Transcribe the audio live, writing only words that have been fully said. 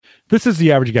This is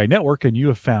the Average Guy Network, and you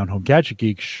have found Home Gadget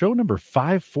Geek show number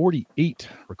 548,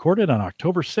 recorded on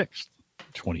October 6th,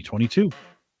 2022.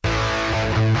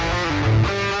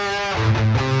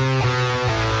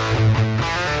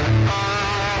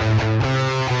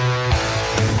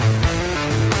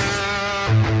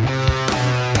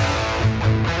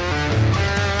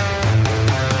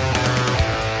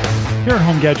 Here at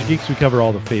Home Gadget Geeks, we cover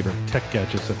all the favorite tech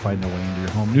gadgets that find their way into your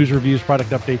home. News, reviews,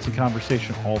 product updates, and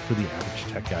conversation, all for the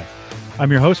average tech guy. I'm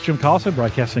your host, Jim Collison,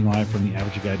 broadcasting live from the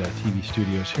AverageGuy.tv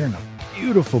studios here in a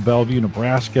beautiful Bellevue,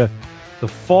 Nebraska. The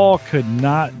fall could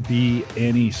not be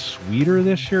any sweeter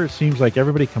this year. It seems like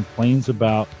everybody complains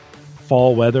about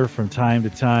fall weather from time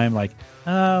to time, like,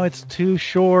 oh, it's too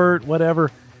short, whatever.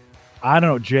 I don't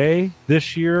know, Jay,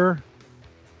 this year,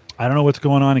 I don't know what's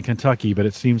going on in Kentucky, but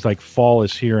it seems like fall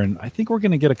is here, and I think we're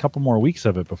going to get a couple more weeks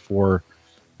of it before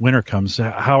winter comes.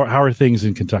 How are things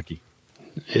in Kentucky?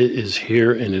 It is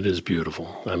here, and it is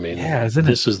beautiful. I mean,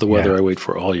 this is the weather I wait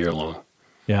for all year long.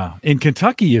 Yeah, and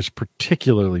Kentucky is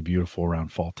particularly beautiful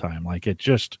around fall time. Like, it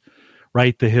just,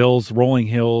 right, the hills, rolling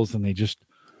hills, and they just,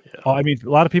 I mean, a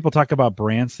lot of people talk about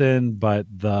Branson, but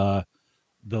the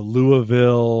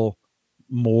Louisville,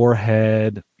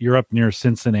 Moorhead, you're up near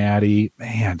Cincinnati,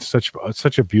 man, such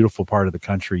a beautiful part of the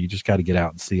country. You just got to get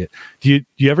out and see it. Do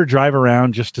you ever drive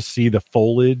around just to see the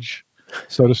foliage,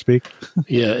 so to speak?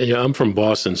 Yeah, I'm from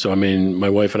Boston, so I mean, my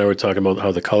wife and I were talking about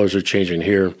how the colors are changing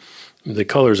here. The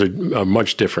colors are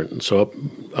much different. So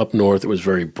up north it was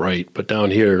very bright, but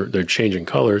down here they're changing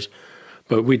colors.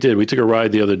 But we took a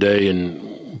ride the other day,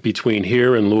 and between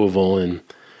here and Louisville, and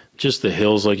just the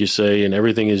hills, like you say, and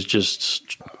everything is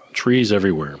just trees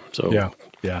everywhere. So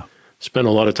yeah. Spent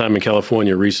a lot of time in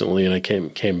California recently, and I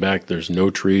came back. There's no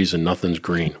trees and nothing's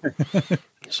green.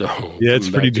 So yeah, it's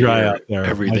pretty dry out there.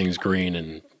 Everything's green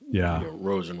and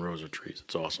rows and rows of trees.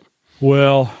 It's awesome.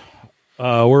 Well,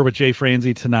 we're with Jay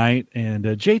Franze tonight,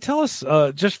 and Jay, tell us,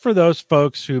 just for those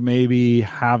folks who maybe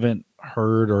haven't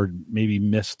heard or maybe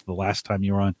missed the last time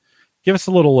you were on, give us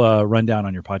a little rundown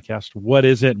on your podcast. What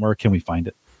is it, and where can we find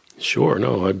it? Sure.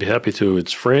 No, I'd be happy to.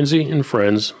 It's Franze and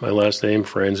Friends. My last name,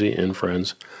 Franze and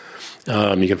Friends.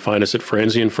 You can find us at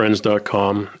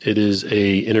franzeandfriends.com. It is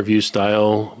a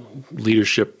interview-style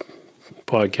leadership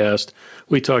podcast.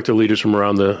 We talk to leaders from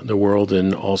around the world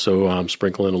and also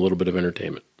sprinkle in a little bit of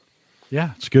entertainment.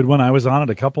 Yeah, it's a good one. I was on it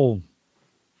a couple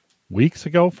weeks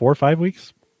ago, 4 or 5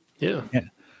 weeks. Yeah.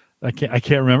 I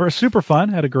can't remember. Super fun.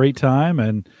 Had a great time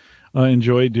and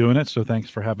enjoyed doing it. So thanks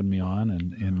for having me on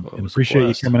and appreciate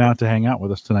you coming out to hang out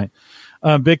with us tonight.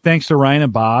 Big thanks to Ryan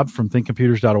and Bob from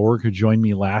thinkcomputers.org who joined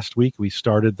me last week. We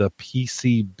started the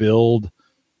PC build,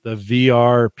 the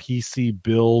VR PC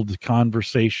build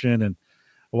conversation, and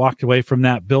walked away from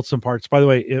that, built some parts. By the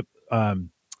way,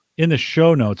 in the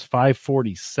show notes,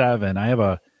 547, I have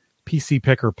a PC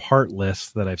Picker part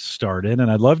list that I've started,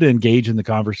 and I'd love to engage in the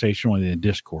conversation with you in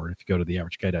Discord. If you go to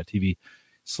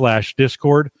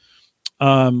theaverageguy.tv/Discord,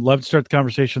 love to start the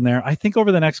conversation there. I think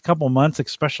over the next couple months,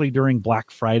 especially during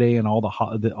Black Friday and all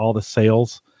the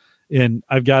sales, and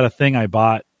I've got a thing I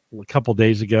bought a couple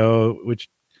days ago, which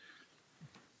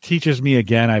teaches me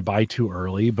again I buy too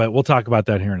early, but we'll talk about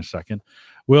that here in a second.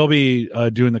 We'll be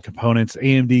doing the components,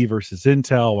 AMD versus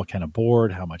Intel, what kind of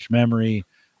board, how much memory,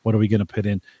 what are we going to put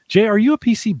in? Jay, are you a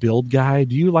PC build guy?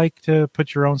 Do you like to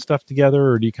put your own stuff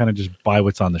together, or do you kind of just buy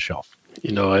what's on the shelf?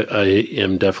 You know, I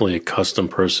am definitely a custom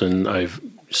person. I've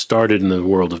started in the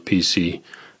world of PC,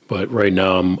 but right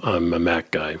now I'm a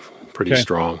Mac guy, pretty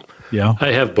strong. Yeah, I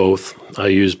have both. I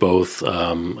use both.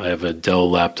 I have a Dell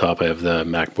laptop. I have the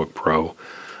MacBook Pro.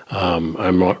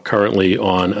 I'm currently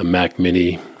on a Mac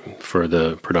Mini for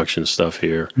the production stuff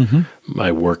here. Mm-hmm.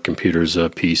 My work computer's a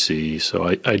PC, so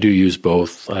I do use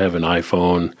both. I have an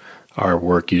iPhone. Our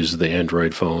work uses the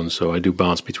Android phone, so I do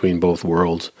bounce between both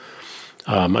worlds.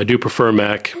 I do prefer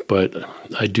Mac, but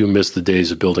I do miss the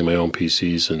days of building my own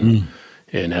PCs and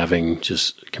having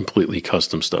just completely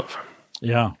custom stuff.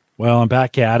 Yeah. Well, I'm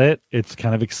back at it. It's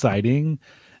kind of exciting.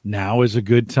 Now is a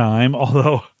good time,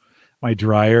 although my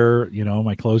dryer,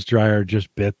 my clothes dryer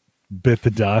just bit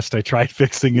the dust. I tried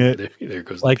fixing it. There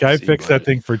goes like I fixed that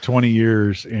thing for 20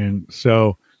 years. And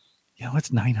so,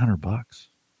 it's $900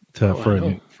 for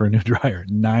a new dryer.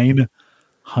 $900.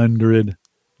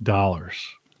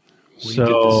 We did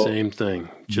the same thing.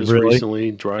 Just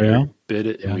recently, dryer bit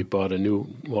it, and we bought a new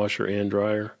washer and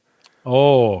dryer.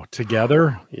 Oh,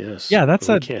 together? Yes. Yeah, that's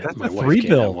a my wife three can't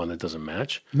bill. have one that doesn't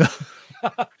match.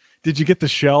 Did you get the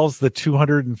shelves, the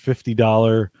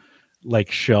 $250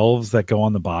 shelves that go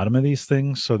on the bottom of these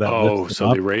things? So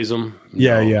they raise them?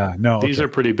 Yeah. No, these are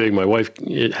pretty big. My wife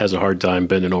has a hard time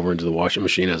bending over into the washing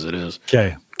machine as it is.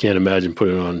 Okay. can't imagine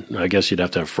putting it on. I guess you'd have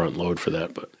to have front load for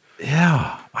that, but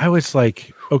yeah, I was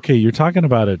like, okay, you're talking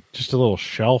about just a little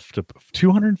shelf to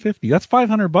 250. That's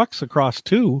 $500 across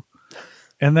two.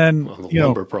 And then, the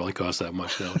lumber probably costs that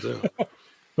much now too.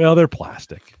 Well, they're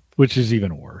plastic, which is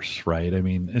even worse, right? I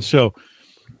mean, and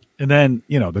then,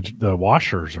 the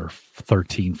washers are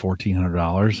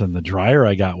 $1,400, and the dryer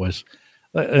I got was,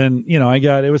 and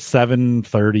it was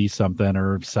 $730 something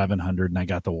or $700, and I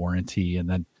got the warranty, and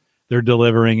then they're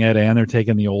delivering it and they're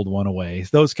taking the old one away.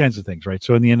 Those kinds of things, right?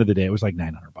 So in the end of the day, it was like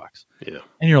 $900. Yeah.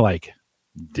 And you're like,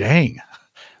 dang,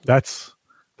 I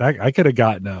could have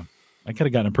gotten a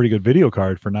pretty good video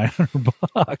card for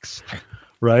 $900,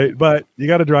 right? But you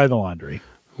got to dry the laundry.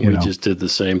 We just did the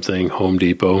same thing, Home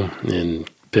Depot,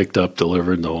 and picked up,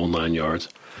 delivered the whole 9 yards.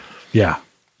 Yeah.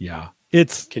 Yeah.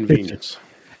 It's convenience.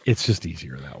 It's just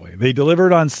easier that way. They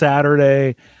delivered on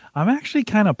Saturday. I'm actually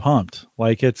kind of pumped.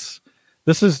 Like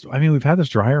we've had this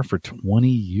dryer for 20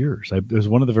 years. It was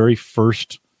one of the very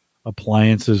first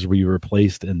appliances we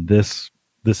replaced in this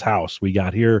house. We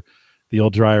got here, the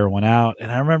old dryer went out,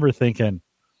 and I remember thinking,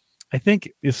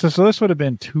 so this would have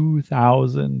been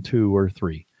 2002 or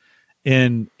 3.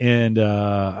 And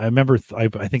I remember I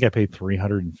think I paid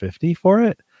 $350 for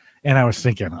it, and I was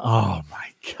thinking, oh my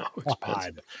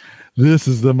God, this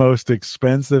is the most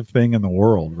expensive thing in the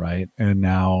world, right? And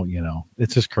now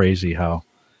it's just crazy how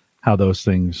those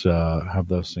things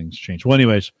change. Well,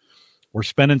 anyways, we're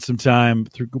spending some time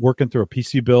working through a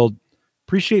PC build.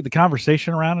 Appreciate the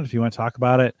conversation around it. If you want to talk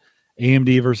about it,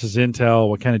 AMD versus Intel,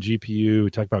 what kind of GPU? We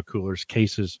talk about coolers,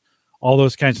 cases, all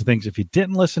those kinds of things. If you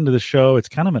didn't listen to the show, it's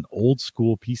kind of an old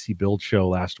school PC build show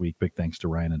last week. Big thanks to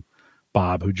Ryan and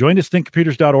Bob, who joined us,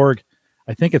 thinkcomputers.org.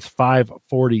 I think it's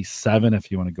 547 if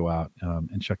you want to go out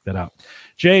and check that out.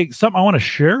 Jay, something I want to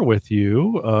share with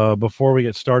you before we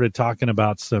get started talking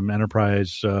about some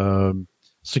enterprise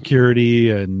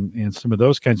security and some of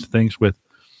those kinds of things with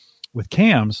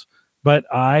cams. But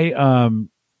I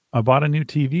bought a new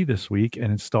TV this week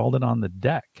and installed it on the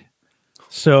deck.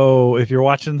 So if you're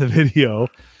watching the video,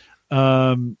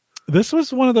 this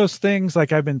was one of those things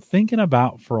like I've been thinking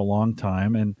about for a long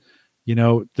time. And,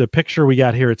 the picture we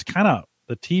got here, it's kind of,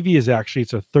 the TV is actually,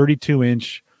 it's a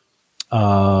 32-inch.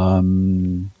 Well,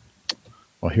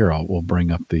 here we'll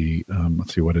bring up the,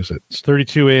 let's see, what is it? It's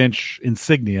 32-inch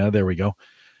Insignia. There we go.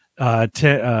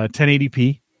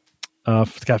 1080p.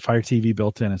 It's got Fire TV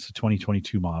built in. It's a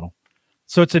 2022 model.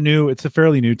 So it's a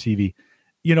fairly new TV.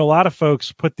 A lot of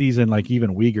folks put these in, like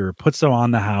even Uyghur puts them on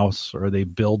the house, or they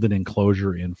build an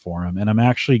enclosure in for them. And I'm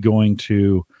actually going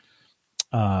to,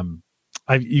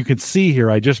 you can see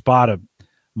here, I just bought a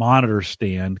monitor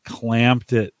stand,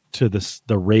 clamped it to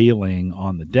the railing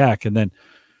on the deck, and then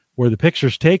where the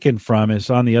picture's taken from is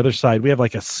on the other side. We have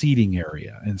like a seating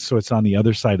area, and so it's on the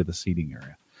other side of the seating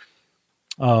area.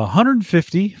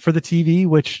 $150 for the TV,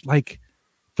 which like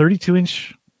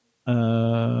 32-inch,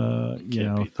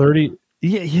 30.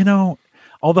 Yeah,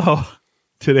 although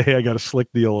today I got a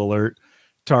slick deal alert.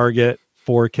 Target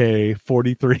 4K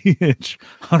 43-inch,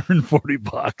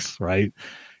 $140, right?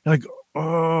 Like,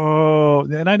 oh,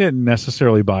 and I didn't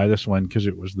necessarily buy this one because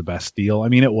it was the best deal. I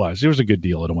mean, it was a good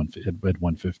deal at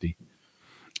 $150.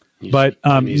 But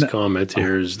his comment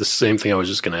here is the same thing I was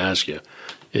just going to ask you.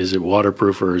 Is it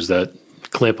waterproof, or is that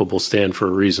clampable stand for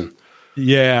a reason?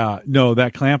 Yeah, no,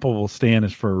 that clampable stand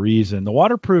is for a reason. The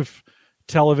waterproof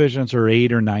televisions are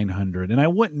 $800 or $900, and I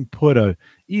wouldn't put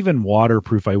even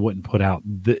waterproof. I wouldn't put out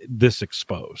this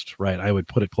exposed, right? I would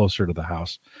put it closer to the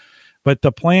house. But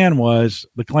the plan was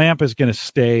the clamp is going to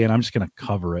stay, and I'm just going to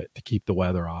cover it to keep the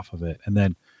weather off of it. And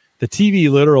then the TV,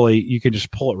 literally, you can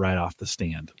just pull it right off the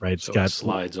stand, right? It's got, it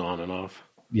slides on and off.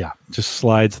 Yeah, just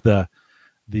slides the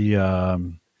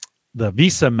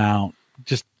Visa mount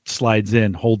just slides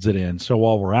in, holds it in. So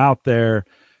while we're out there,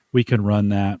 we can run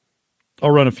that.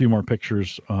 I'll run a few more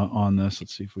pictures on this.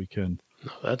 Let's see if we can.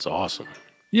 No, that's awesome.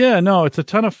 Yeah, no, it's a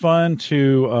ton of fun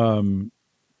to.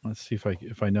 Let's see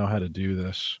if I know how to do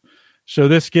this. So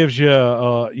this gives you,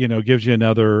 gives you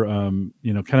another, kind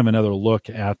of another look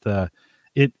at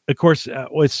it. Of course,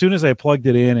 as soon as I plugged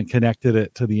it in and connected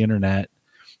it to the internet,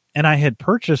 and I had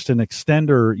purchased an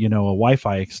extender, a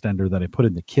Wi-Fi extender that I put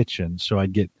in the kitchen, so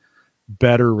I'd get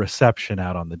better reception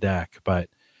out on the deck. But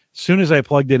as soon as I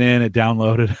plugged it in, it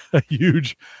downloaded a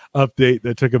huge update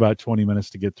that took about 20 minutes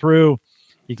to get through.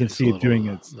 You can see it doing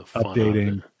its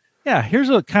updating. Yeah, here's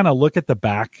a kind of look at the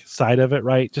back side of it,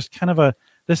 right? Just kind of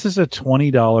this is a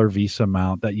 $20 Visa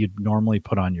mount that you'd normally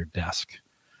put on your desk.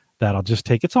 That'll just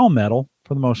take, it's all metal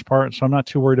for the most part, so I'm not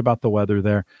too worried about the weather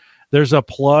there. There's a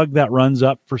plug that runs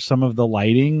up for some of the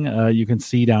lighting. You can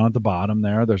see down at the bottom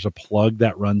there. There's a plug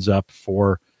that runs up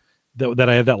for that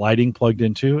I have that lighting plugged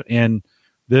into, and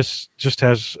this just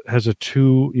has a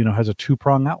two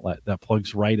prong outlet that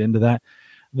plugs right into that.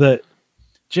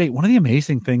 Jay, one of the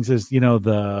amazing things is,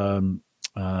 the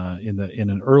in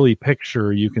an early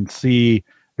picture, you can see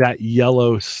that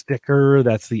yellow sticker.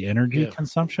 That's the energy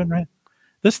consumption, right?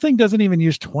 This thing doesn't even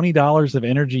use $20 of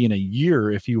energy in a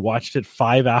year if you watched it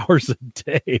 5 hours a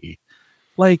day.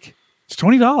 Like, it's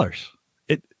 $20.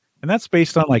 And that's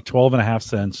based on like 12.5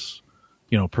 cents,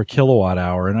 per kilowatt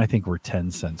hour. And I think we're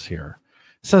 10 cents here.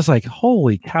 So it's like,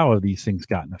 holy cow, have these things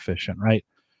gotten efficient, right?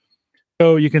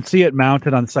 So you can see it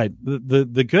mounted on the side.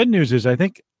 The good news is I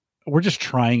think we're just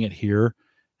trying it here.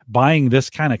 Buying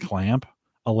this kind of clamp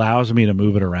allows me to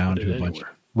move it around to a bunch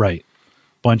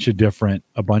of different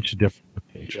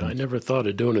locations. Yeah, I never thought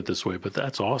of doing it this way, but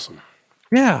that's awesome.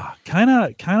 Yeah, kind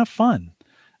of fun.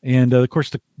 And of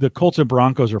course, the Colts and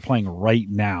Broncos are playing right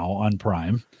now on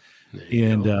Prime.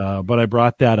 And but I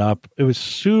brought that up. It was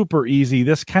super easy.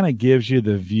 This kind of gives you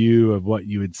the view of what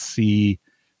you would see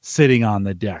sitting on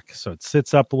the deck. So it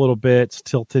sits up a little bit, it's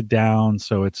tilted down,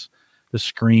 so the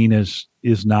screen is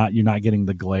not, you're not getting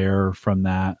the glare from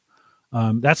that.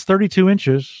 That's 32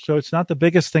 inches, so it's not the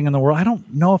biggest thing in the world. I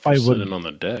don't know if I would sitting on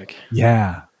the deck.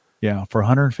 Yeah, for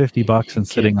 $150 and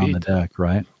sitting on the deck,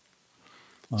 right?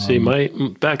 See, my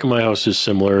back of my house is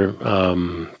similar.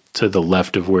 To the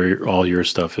left of where all your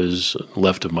stuff is,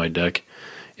 left of my deck,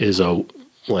 is a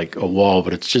wall,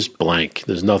 but it's just blank.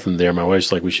 There's nothing there. My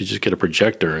wife's like, we should just get a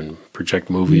projector and project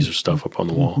movies or stuff up on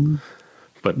the wall.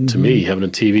 But to me, having a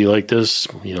TV like this,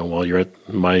 while you're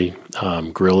at my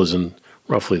grill is in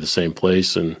roughly the same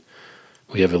place, and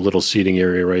we have a little seating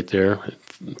area right there.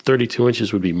 32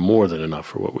 inches would be more than enough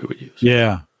for what we would use.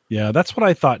 Yeah, that's what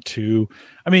I thought too.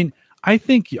 I mean, I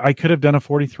think I could have done a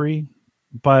 43,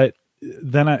 but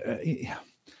then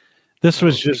this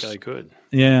was just. I could.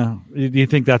 Yeah. Do you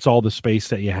think that's all the space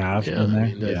that you have in there?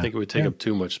 I think it would take up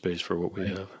too much space for what we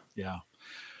have. Yeah.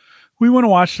 We want to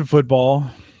watch some football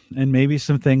and maybe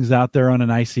some things out there on a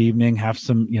nice evening, have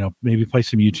some, maybe play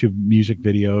some YouTube music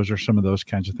videos or some of those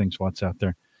kinds of things. What's out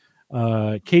there?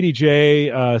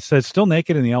 KDJ says still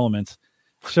naked in the elements.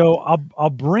 So I'll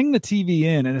bring the TV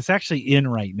in, and it's actually in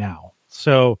right now.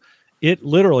 So it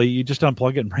literally, you just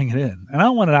unplug it and bring it in. And I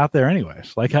don't want it out there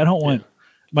anyways. Like, I don't want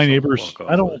my neighbors.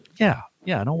 I don't want it.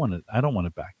 I don't want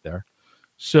it back there.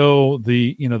 So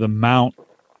the mount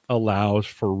allows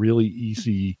for really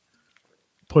easy,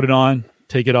 put it on,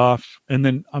 take it off. And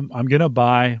then I'm going to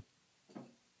buy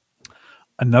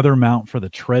another mount for the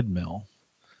treadmill.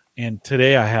 And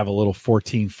today I have a little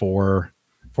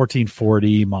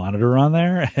 1440 monitor on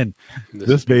there, and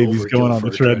this baby's going on the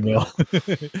treadmill.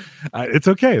 It's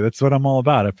okay. That's what I'm all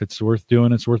about. If it's worth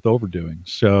doing, it's worth overdoing.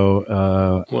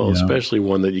 So, especially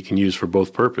one that you can use for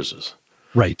both purposes.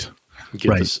 Right.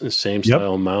 Get the same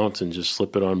style mount and just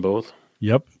slip it on both.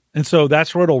 Yep. And so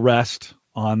that's where it'll rest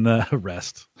on the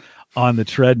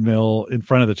treadmill, in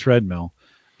front of the treadmill.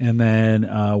 And then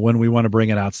when we want to bring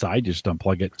it outside, just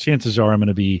unplug it. Chances are I'm going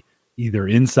to be either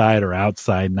inside or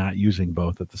outside, not using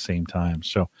both at the same time.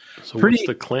 So what's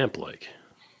the clamp like?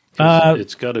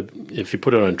 It's got to. If you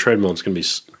put it on a treadmill, it's going to be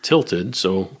tilted.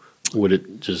 So would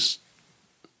it just?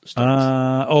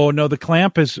 No, the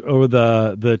clamp is, or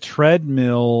the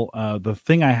treadmill. The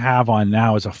thing I have on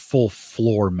now is a full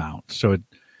floor mount. So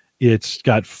it's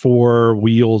got 4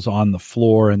 wheels on the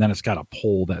floor, and then it's got a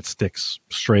pole that sticks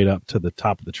straight up to the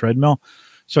top of the treadmill.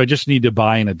 So I just need to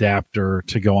buy an adapter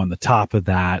to go on the top of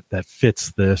that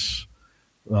fits this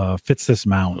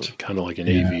mount. Kind of like an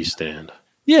AV stand.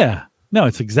 Yeah. No,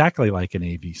 it's exactly like an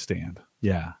AV stand.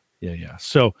 Yeah.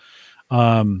 So,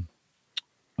 so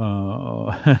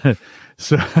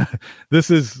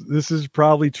this is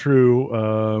probably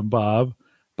true, Bob.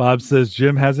 Bob says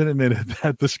Jim hasn't admitted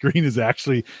that the screen is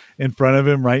actually in front of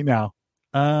him right now.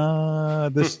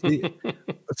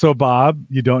 So Bob,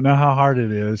 you don't know how hard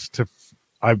it is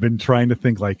I've been trying to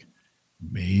think, like,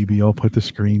 maybe I'll put the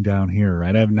screen down here,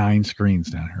 right? I have 9 screens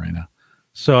down here right now.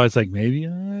 So it's like, maybe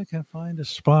I can find a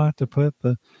spot to put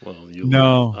the. Well,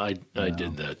 I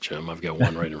did that, Jim. I've got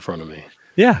one right in front of me.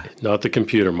 Yeah. Not the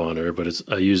computer monitor, but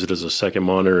I use it as a second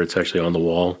monitor. It's actually on the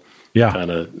wall. Yeah.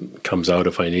 Kind of comes out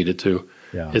if I need it to.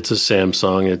 Yeah. It's a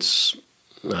Samsung. It's,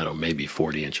 I don't know, maybe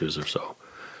 40 inches or so.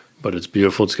 But it's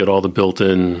beautiful. It's got all the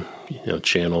built-in,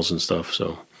 channels and stuff.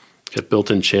 So it's got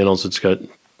built-in channels. It's got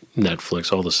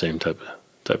Netflix, all the same type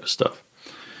of stuff.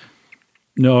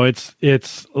 No, it's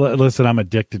listen, I'm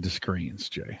addicted to screens,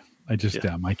 Jay. I just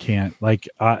am. I can't,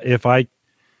 if I,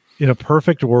 in a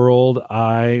perfect world,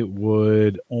 I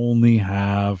would only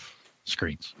have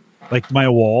screens, like my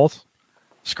walls,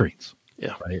 screens.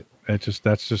 Yeah. Right.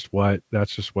 That's just what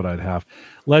I'd have.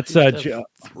 Let's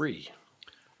three.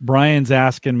 Brian's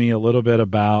asking me a little bit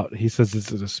about, he says,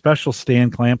 this is a special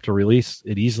stand clamp to release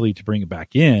it easily to bring it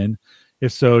back in.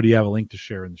 If so, do you have a link to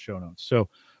share in the show notes? So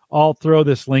I'll throw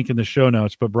this link in the show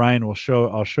notes, but Brian I'll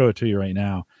show it to you right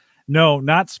now. No,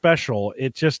 not special.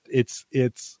 It's just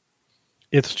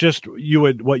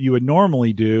what you would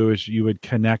normally do is you would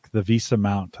connect the VESA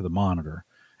mount to the monitor,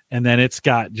 and then it's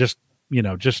got just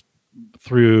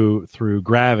through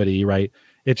gravity, right?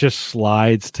 It just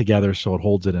slides together so it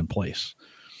holds it in place.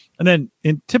 And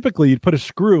then typically you'd put a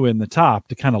screw in the top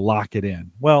to kind of lock it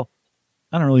in. Well,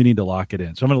 I don't really need to lock it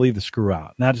in, so I'm going to leave the screw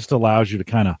out. And that just allows you to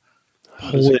kind of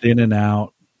pull it in and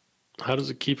out. How does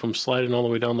it keep from sliding all the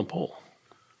way down the pole?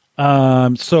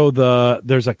 So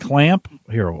there's a clamp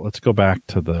here. Let's go back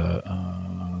to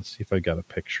let's see if I got a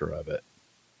picture of it.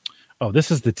 Oh, this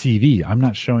is the TV. I'm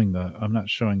not showing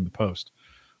the post.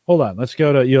 Hold on. Let's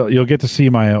go to, you'll get to see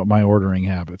my ordering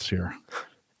habits here.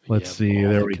 Let's see.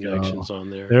 There we go. On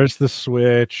there. There's the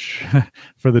switch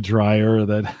for the dryer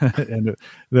that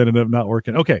ended up not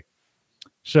working. Okay.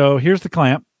 So here's the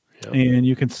clamp. Yep. And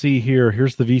you can see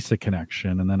here's the VESA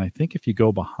connection. And then I think if you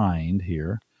go behind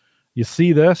here, you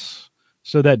see this.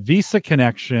 So that VESA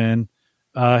connection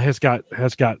has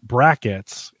got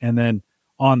brackets, and then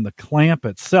on the clamp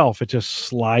itself, it just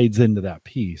slides into that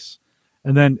piece.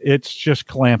 And then it's just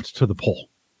clamped to the pole.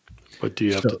 But do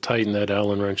you have to tighten that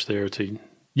Allen wrench there to?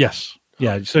 Yes.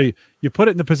 Yeah. So you put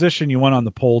it in the position you want on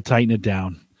the pole, tighten it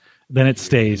down. Then it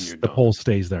stays. The pole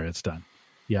stays there. It's done.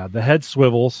 Yeah. The head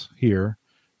swivels here.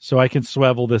 So I can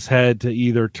swivel this head to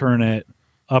either turn it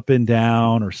up and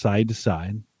down or side to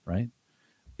side. Right.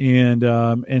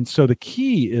 And so the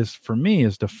key is for me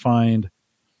is to find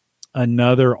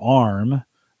another arm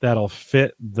that'll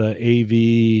fit the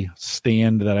AV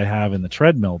stand that I have in the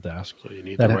treadmill desk. So you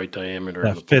need the right diameter.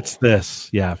 That fits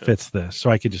this. Yeah, fits this. So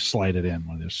I could just slide it in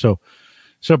one of those.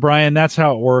 So Brian, that's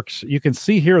how it works. You can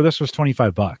see here, this was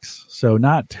 $25. So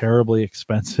not terribly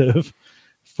expensive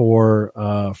for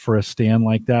a stand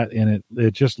like that. And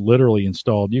it just literally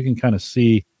installed. You can kind of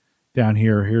see down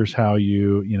here, here's how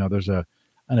there's an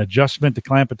adjustment to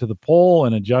clamp it to the pole,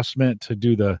 an adjustment to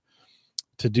do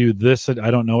this.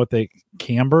 I don't know what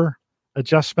camber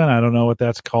adjustment. I don't know what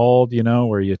that's called,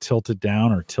 where you tilt it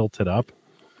down or tilt it up.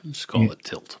 Just call it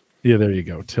tilt. Yeah, there you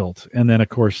go. Tilt. And then of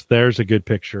course there's a good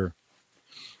picture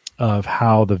of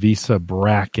how the VESA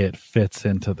bracket fits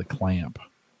into the clamp.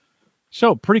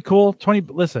 So pretty cool.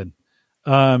 Listen,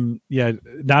 not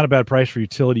a bad price for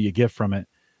utility you get from it.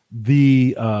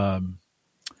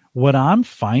 What I'm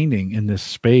finding in this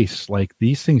space, like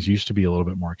these things used to be a little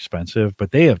bit more expensive,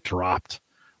 but they have dropped.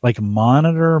 Like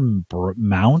monitor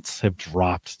mounts have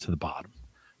dropped to the bottom.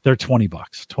 They're $20,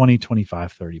 $20, $25,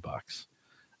 $30.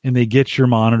 And they get your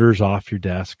monitors off your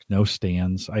desk, no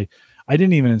stands. I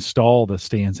didn't even install the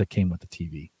stands that came with the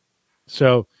TV.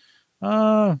 So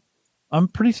I'm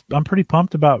pretty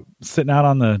pumped about sitting out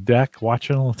on the deck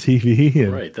watching a little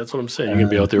TV. Right, that's what I'm saying. You're going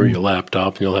to be out there with your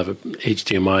laptop, and you'll have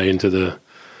HDMI into the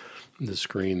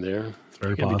screen there.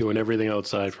 You're going to be doing everything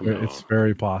outside from now on. It's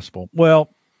very possible.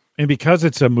 Well, and because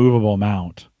it's a movable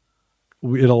mount,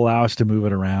 it allows us to move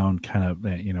it around kind of,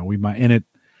 we might, and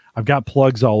I've got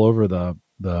plugs all over the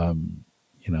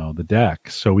deck,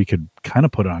 so we could kind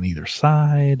of put it on either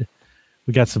side.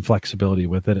 We got some flexibility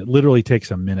with it. It literally takes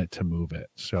a minute to move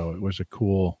it. So it was a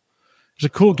cool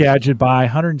gadget buy,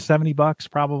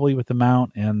 $170 probably with the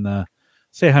mount, and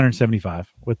say $175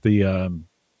 with the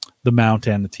mount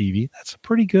and the TV. That's a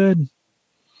pretty good,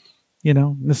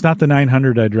 it's not the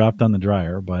 $900 I dropped on the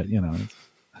dryer, but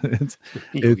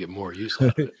you'll get more use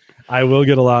out of it. I will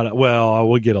get a lot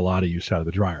of use out of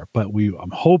the dryer, but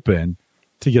I'm hoping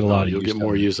to get a lot of use. You'll get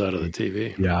more use out of the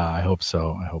TV. Yeah, I hope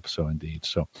so. I hope so indeed.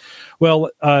 So, well,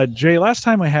 Jay, last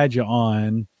time I had you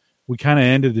on, we kind of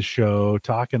ended the show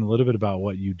talking a little bit about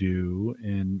what you do.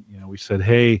 And, we said,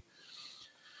 hey,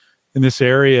 in this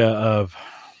area of,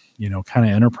 kind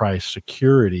of enterprise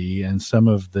security and some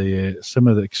of the,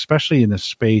 especially in the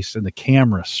space, in the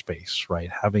camera space, right?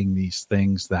 Having these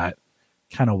things that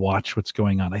kind of watch what's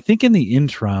going on. I think in the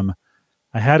interim,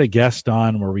 I had a guest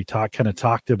on where we talked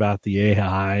about the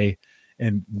AI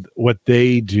and what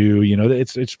they do.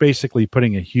 It's basically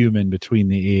putting a human between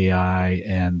the AI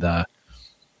and the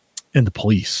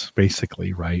police,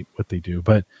 basically, right? What they do.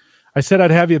 But I said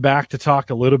I'd have you back to talk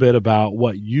a little bit about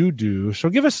what you do. So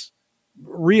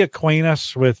reacquaint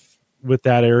us with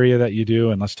that area that you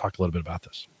do, and let's talk a little bit about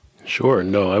this. Sure.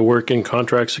 No, I work in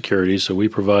contract security, so we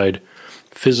provide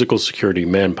physical security,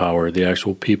 manpower, the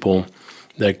actual people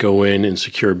that go in and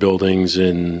secure buildings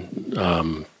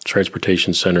in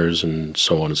transportation centers, and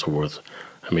so on and so forth.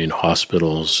 I mean,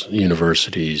 hospitals,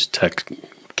 universities, tech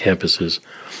campuses,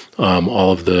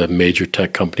 all of the major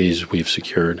tech companies we've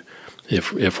secured,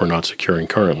 if we're not securing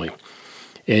currently.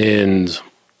 And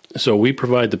so we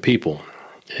provide the people,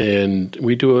 and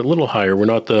we do a little higher. We're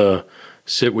not the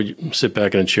sit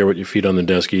back in a chair with your feet on the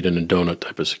desk, eating a donut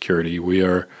type of security. We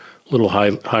are a little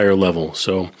higher level.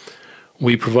 So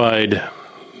we provide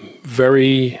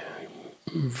very,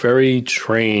 very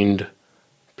trained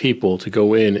people to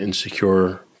go in and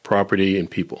secure property and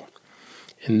people.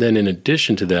 And then in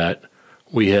addition to that,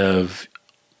 we have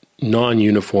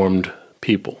non-uniformed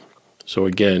people. So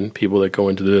again, people that go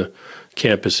into the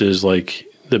campuses like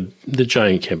the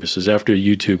giant campuses. After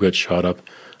YouTube got shot up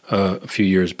a few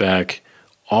years back,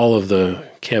 all of the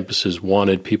campuses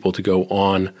wanted people to go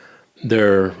on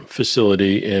their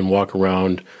facility and walk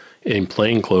around in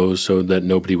plain clothes so that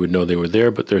nobody would know they were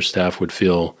there, but their staff would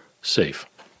feel safe.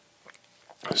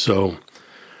 So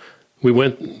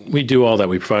we do all that.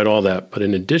 We provide all that. But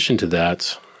in addition to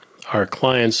that, our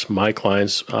clients, my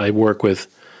clients, I work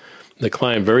with the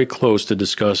client very close to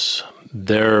discuss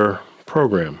their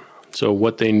program, so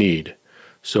what they need.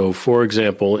 So, for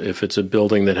example, if it's a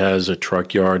building that has a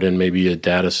truck yard and maybe a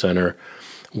data center,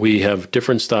 we have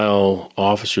different style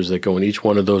officers that go in each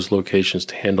one of those locations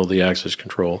to handle the access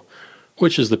control,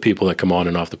 which is the people that come on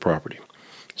and off the property.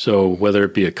 So whether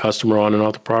it be a customer on and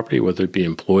off the property, whether it be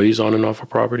employees on and off a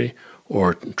property,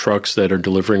 or trucks that are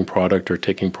delivering product or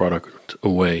taking product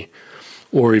away,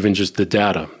 or even just the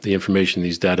data, the information.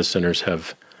 These data centers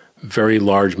have very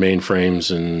large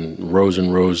mainframes and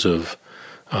rows of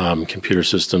computer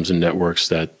systems and networks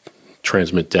that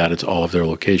transmit data to all of their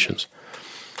locations.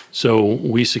 So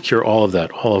we secure all of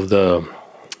that, all of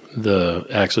the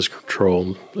access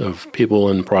control of people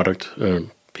and product,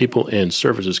 people and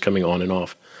services coming on and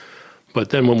off. But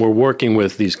then when we're working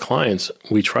with these clients,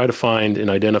 we try to find and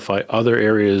identify other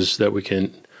areas that we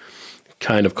can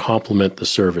kind of complement the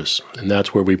service. And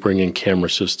that's where we bring in camera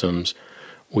systems.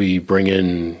 We bring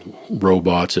in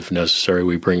robots if necessary.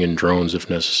 We bring in drones if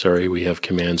necessary. We have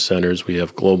command centers. We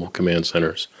have global command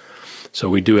centers. So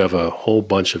we do have a whole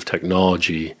bunch of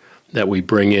technology that we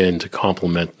bring in to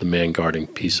complement the man guarding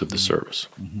piece of the service.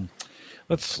 Mm-hmm.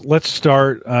 Let's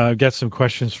start, get some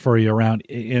questions for you around,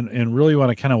 and really what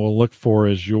I kind of will look for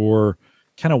is your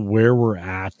kind of where we're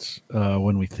at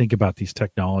when we think about these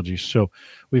technologies. So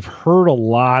we've heard a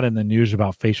lot in the news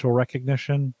about facial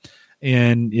recognition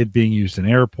and it being used in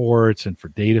airports and for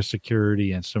data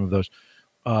security and some of those.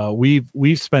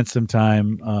 We've spent some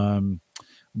time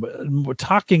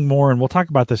talking more, and we'll talk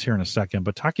about this here in a second,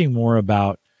 but talking more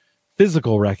about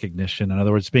physical recognition. In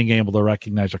other words, being able to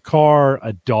recognize a car,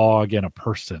 a dog, and a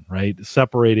person, right?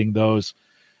 Separating those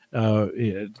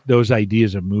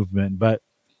ideas of movement. But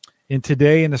in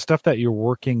today, in the stuff that you're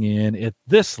working in at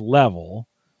this level,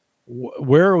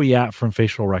 where are we at from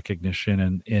facial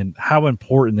recognition, and how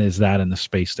important is that in the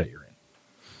space that you're in?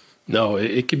 No,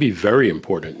 it can be very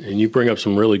important. And you bring up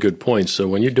some really good points. So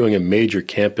when you're doing a major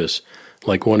campus,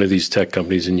 like one of these tech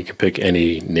companies, and you can pick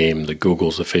any name, the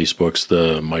Googles, the Facebooks,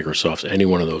 the Microsofts, any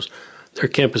one of those, their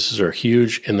campuses are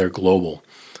huge and they're global.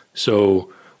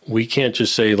 So we can't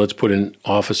just say, let's put an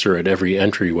officer at every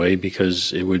entryway,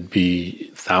 because it would be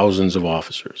thousands of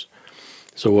officers.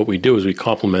 So what we do is we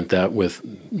complement that with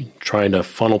trying to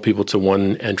funnel people to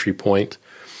one entry point,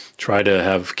 try to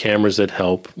have cameras that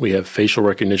help. We have facial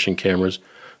recognition cameras.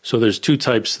 So there's two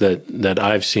types that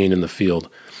I've seen in the field.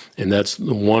 And that's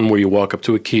the one where you walk up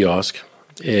to a kiosk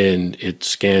and it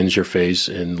scans your face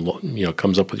and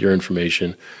comes up with your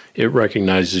information. It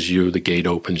recognizes you. The gate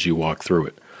opens. You walk through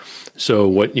it. So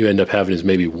what you end up having is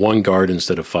maybe one guard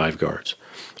instead of 5 guards,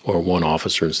 or one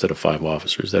officer instead of 5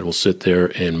 officers that will sit there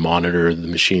and monitor the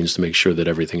machines to make sure that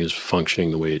everything is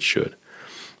functioning the way it should.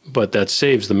 But that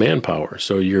saves the manpower.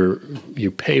 So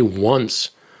you pay once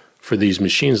for these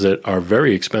machines that are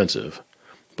very expensive,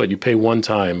 but you pay one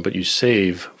time, but you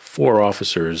save 4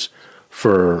 officers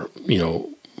for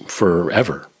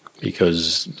forever,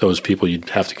 because those people, you'd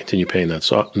have to continue paying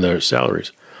their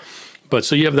salaries. But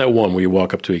so you have that one where you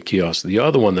walk up to a kiosk. The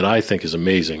other one that I think is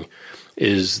amazing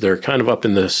is they're kind of up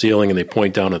in the ceiling and they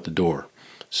point down at the door.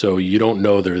 So you don't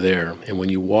know they're there. And when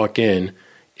you walk in,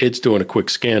 it's doing a quick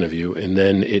scan of you, and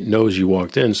then it knows you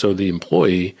walked in. So the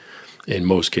employee, in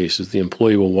most cases, the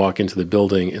employee will walk into the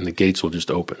building and the gates will just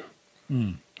open.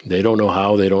 Mm. They don't know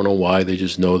how, they don't know why, they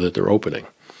just know that they're opening.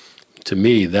 To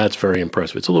me, that's very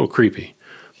impressive. It's a little creepy,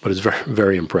 but it's very,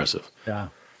 very impressive. Yeah.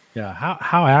 Yeah.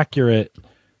 How accurate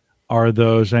are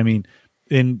those? I mean,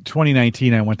 in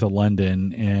 2019, I went to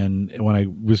London, and when I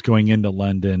was going into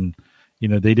London,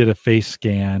 they did a face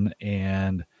scan,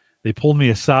 and they pulled me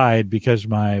aside because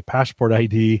my passport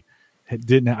ID I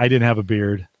didn't have a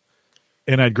beard,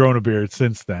 and I'd grown a beard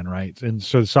since then, right? And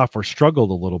so the software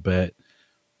struggled a little bit.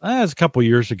 That was a couple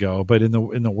years ago, but in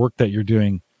the work that you're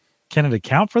doing, can it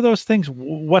account for those things?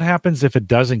 What happens if it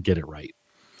doesn't get it right?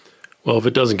 Well, if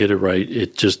it doesn't get it right,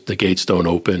 the gates don't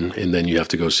open, and then you have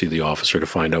to go see the officer to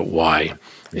find out why.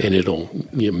 Yeah. And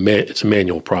it's a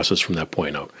manual process from that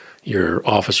point out. Your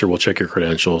officer will check your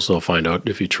credentials. They'll find out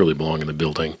if you truly belong in the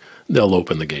building. They'll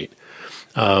open the gate.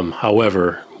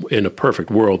 However, in a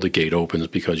perfect world, the gate opens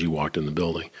because you walked in the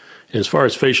building. And as far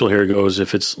as facial hair goes,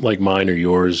 if it's like mine or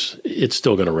yours, it's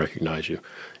still going to recognize you.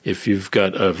 If you've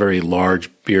got a very large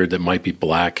beard that might be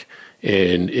black,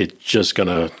 and it's just going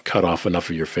to cut off enough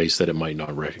of your face that it might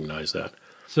not recognize that.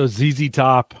 So ZZ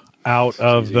Top out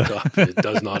of ZZ Top, it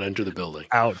does not enter the building.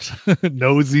 Out.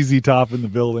 No ZZ Top in the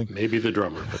building. Maybe the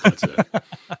drummer, but that's it.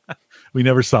 We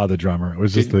never saw the drummer. It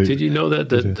was just Did you know that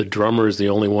the drummer is the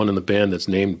only one in the band that's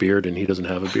named Beard and he doesn't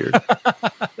have a beard?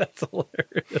 That's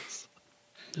hilarious.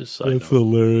 That's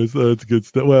hilarious. That's good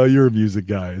stuff. Well, you're a music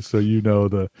guy, so you know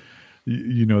that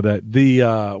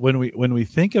when we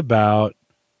think about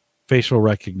facial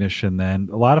recognition, then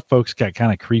a lot of folks got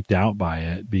kind of creeped out by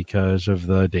it because of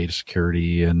the data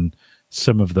security and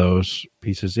some of those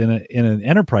pieces in an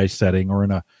enterprise setting or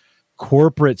in a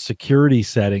corporate security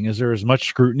setting. Is there as much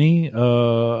scrutiny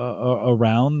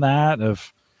around that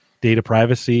of data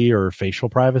privacy or facial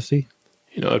privacy?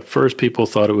 At first people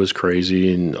thought it was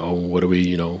crazy and, what are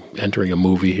we, entering a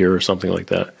movie here or something like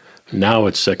that. Now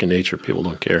it's second nature. People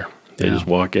don't care. They just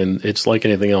walk in. It's like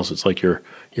anything else. It's like your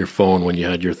phone when you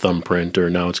had your thumbprint,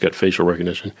 or now it's got facial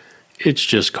recognition. It's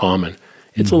just common.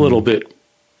 It's a little bit,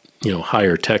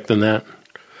 higher tech than that,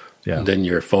 than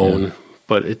your phone. Yeah.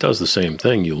 But it does the same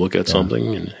thing. You look at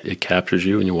something and it captures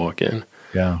you and you walk in.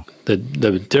 Yeah. The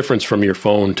difference from your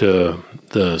phone to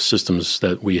the systems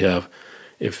that we have,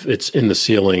 if it's in the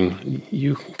ceiling,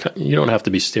 you don't have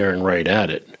to be staring right at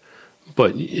it,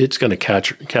 but it's going to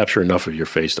capture enough of your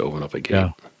face to open up a gate.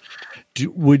 Yeah.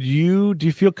 Do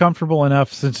you feel comfortable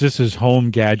enough, since this is Home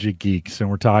Gadget Geeks and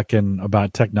we're talking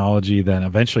about technology that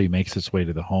eventually makes its way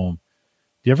to the home?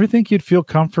 Do you ever think you'd feel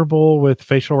comfortable with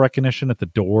facial recognition at the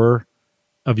door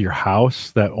of your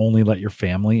house that only let your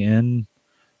family in?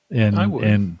 And I would.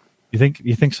 And you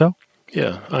think so?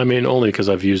 Yeah. I mean, only because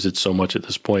I've used it so much at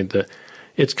this point that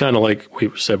it's kind of like we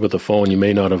said with the phone. You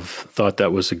may not have thought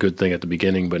that was a good thing at the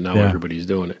beginning, but now everybody's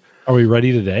doing it. Are we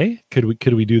ready today? Could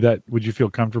we do that? Would you feel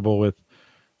comfortable with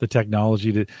the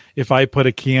technology to, if I put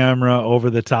a camera over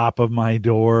the top of my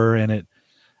door and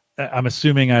I'm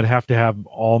assuming I'd have to have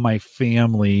all my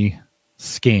family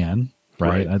scan,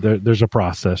 right? There's a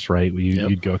process, right?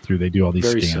 You'd go through, they do all these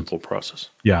very scans. Simple process.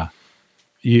 Yeah.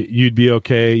 You'd be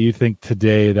okay. You think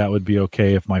today that would be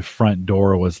okay if my front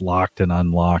door was locked and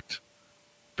unlocked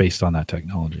based on that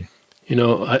technology?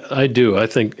 I do. I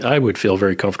think I would feel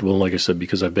very comfortable, like I said,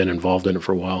 because I've been involved in it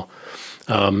for a while.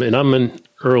 And I'm an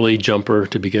early jumper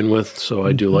to begin with, so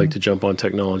I do like to jump on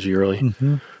technology early.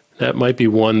 Mm-hmm. That might be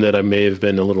one that I may have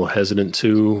been a little hesitant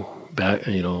to back,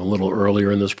 a little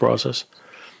earlier in this process.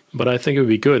 But I think it would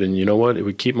be good. And you know what? It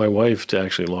would keep my wife to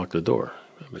actually lock the door.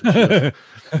 I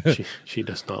mean, she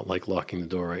does not like locking the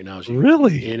door right now. She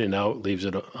really in and out, leaves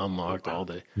it unlocked all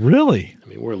day. Really? I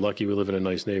mean, we're lucky we live in a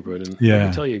nice neighborhood, and I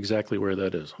can tell you exactly where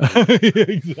that is.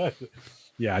 Exactly.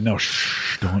 Yeah, no,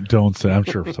 don't say. I'm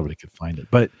sure somebody could find it,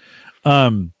 but,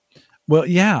 well,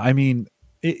 yeah. I mean,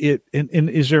 and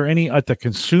is there any at the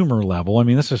consumer level? I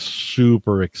mean, this is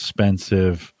super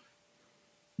expensive.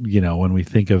 When we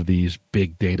think of these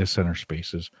big data center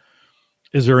spaces.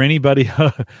 Is there anybody?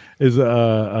 Is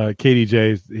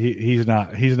KDJ?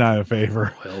 He's not in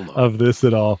favor of this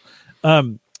at all.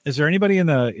 Is there anybody in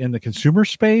the consumer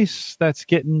space that's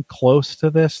getting close to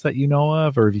this that you know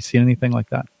of, or have you seen anything like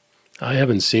that? I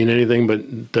haven't seen anything,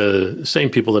 but the same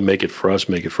people that make it for us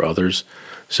make it for others.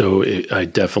 So I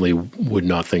definitely would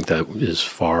not think that is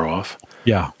far off.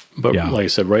 Yeah. But like I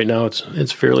said, right now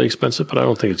it's fairly expensive, but I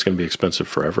don't think it's going to be expensive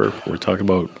forever. We're talking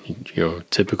about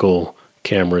typical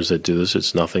cameras that do this.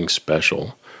 It's nothing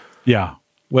special. Yeah.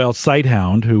 Well,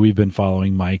 Sighthound, who we've been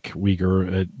following, Mike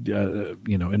Uyghur,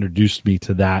 introduced me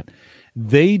to that.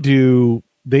 They do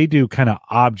kind of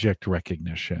object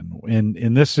recognition,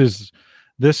 and this is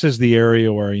the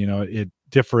area where it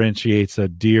differentiates a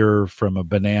deer from a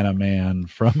banana man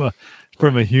from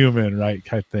a human, right,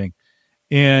 type thing.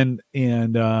 And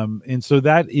so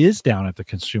that is down at the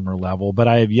consumer level, but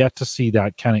I have yet to see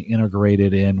that kind of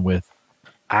integrated in with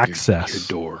access.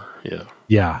 Your door, yeah.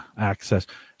 Yeah, access.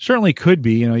 Certainly could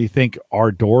be. You think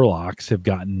our door locks have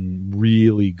gotten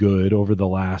really good over the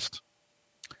last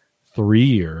 3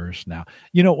 years now.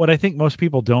 You know what I think most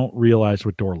people don't realize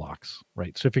with door locks,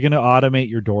 right? So if you're going to automate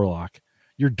your door lock,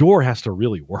 your door has to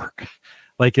really work.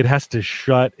 Like it has to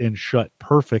shut and shut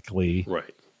perfectly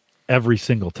Right. every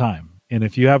single time. And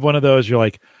if you have one of those, you're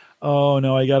like, oh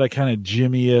no, I got to kind of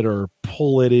jimmy it or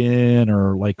pull it in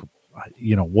or like,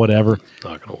 whatever.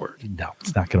 Not going to work. No,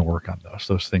 it's not going to work on those.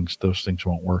 Those things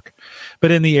won't work.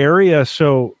 But in the area,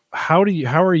 so how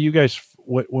are you guys,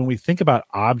 when we think about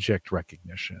object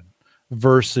recognition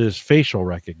versus facial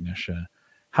recognition,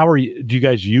 do you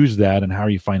guys use that and how are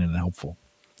you finding it helpful?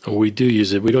 We do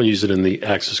use it. We don't use it in the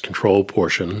access control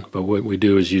portion, but what we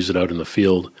do is use it out in the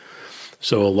field.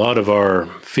 So a lot of our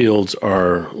fields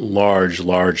are large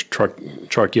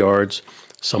truck yards.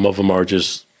 Some of them are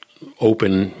just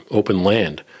open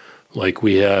land. Like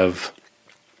we have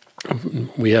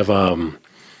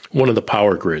one of the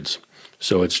power grids.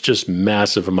 So it's just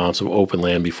massive amounts of open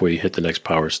land before you hit the next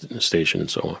power station and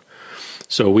so on.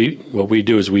 So what we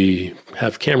do is we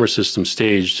have camera systems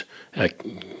staged at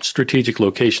strategic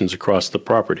locations across the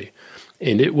property,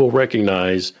 and it will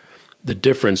recognize the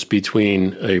difference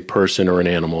between a person or an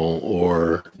animal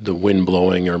or the wind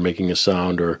blowing or making a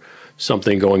sound or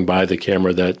something going by the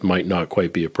camera that might not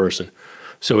quite be a person.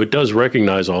 So it does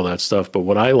recognize all that stuff. But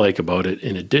what I like about it,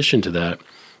 in addition to that,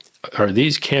 are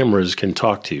these cameras can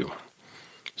talk to you.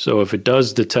 So if it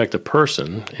does detect a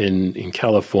person in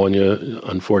California,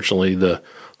 unfortunately, the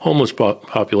homeless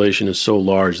population is so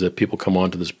large that people come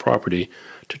onto this property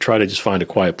to try to just find a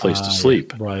quiet place to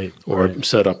sleep, or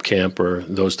set up camp or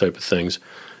those type of things.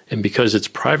 And because it's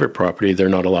private property, they're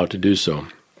not allowed to do so.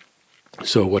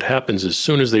 So what happens as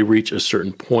soon as they reach a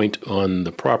certain point on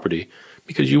the property,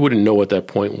 because you wouldn't know what that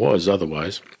point was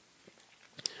otherwise,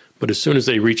 but as soon as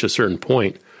they reach a certain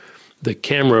point, the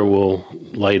camera will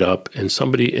light up and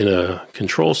somebody in a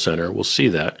control center will see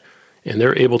that, and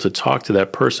they're able to talk to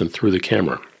that person through the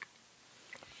camera.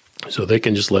 So they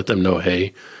can just let them know,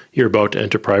 hey, you're about to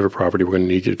enter private property, we're going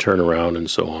to need you to turn around and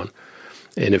so on.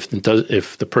 And if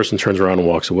the person turns around and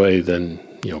walks away, then,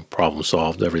 problem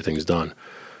solved, everything's done.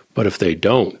 But if they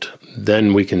don't,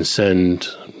 then we can send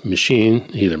machines,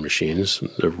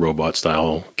 the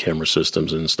robot-style camera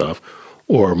systems and stuff,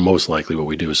 or most likely what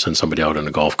we do is send somebody out in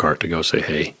a golf cart to go say,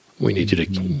 hey, we need you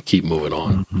to keep moving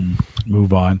on.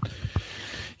 Move on.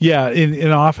 Yeah,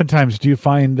 and oftentimes, do you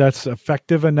find that's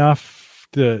effective enough,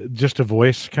 just a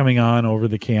voice coming on over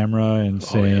the camera and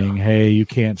saying, hey, you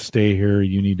can't stay here,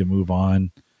 you need to move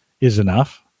on, is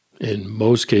enough? In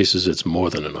most cases, it's more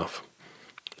than enough.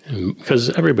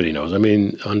 Because everybody knows. I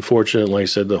mean, unfortunately, like I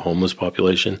said, the homeless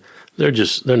population, they're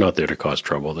not there to cause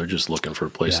trouble. They're just looking for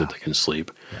a place that they can sleep.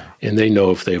 Yeah. And they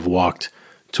know if they've walked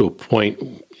to a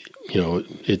point,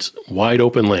 it's wide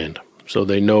open land. So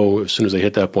they know as soon as they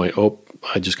hit that point,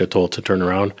 I just got told to turn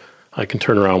around. I can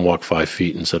turn around, walk 5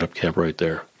 feet, and set up camp right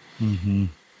there. Mm-hmm.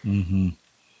 Mm-hmm.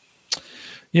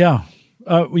 Yeah.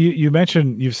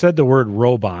 You've said the word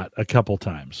robot a couple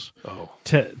times. Oh.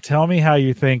 Tell me how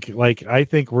you think. Like, I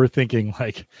think we're thinking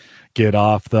like, get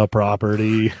off the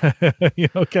property, kind of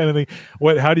thing.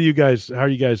 How are you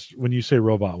guys, when you say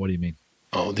robot, what do you mean?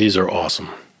 Oh, these are awesome.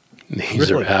 These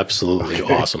are absolutely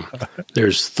awesome.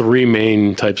 There's 3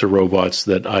 main types of robots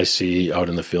that I see out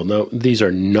in the field. Now, these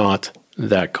are not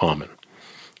that common,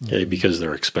 okay, because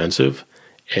they're expensive,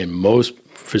 and most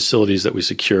facilities that we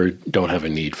secure don't have a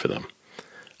need for them.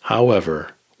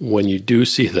 However, when you do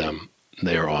see them,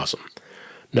 they are awesome.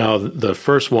 Now, the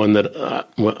first one that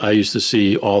I used to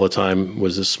see all the time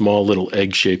was a small little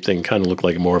egg-shaped thing, kind of looked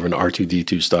like more of an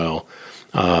R2-D2 style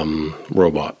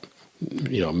robot.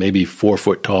 Maybe 4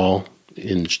 foot tall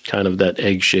in kind of that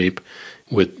egg shape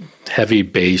with heavy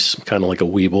base, kind of like a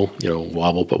Weeble,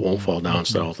 wobble but won't fall down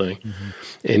style thing. Mm-hmm.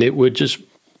 And it would just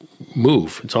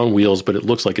move. It's on wheels, but it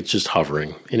looks like it's just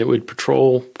hovering. And it would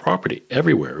patrol property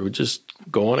everywhere. It would just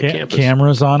go on a campus.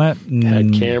 Cameras on it? It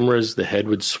had cameras. The head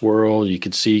would swirl. You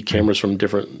could see cameras from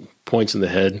different points in the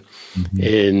head. Mm-hmm.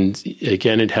 And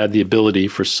again, it had the ability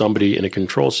for somebody in a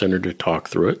control center to talk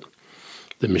through it.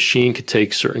 The machine could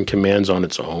take certain commands on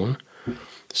its own.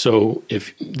 So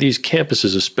if these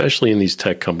campuses, especially in these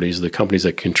tech companies, the companies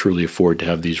that can truly afford to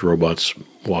have these robots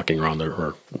walking around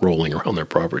or rolling around their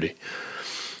property,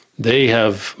 they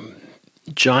have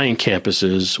giant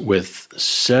campuses with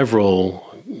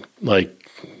several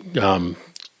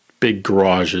big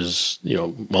garages,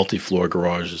 multi-floor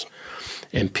garages.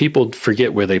 And people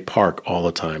forget where they park all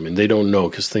the time. And they don't know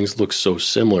because things look so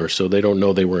similar. So they don't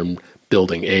know they were in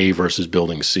building A versus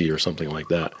building C or something like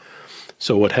that.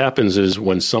 So what happens is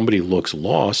when somebody looks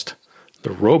lost,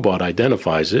 the robot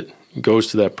identifies it, goes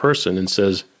to that person and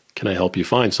says, Can I help you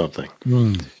find something?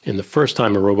 And the first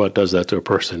time a robot does that to a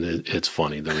person, it's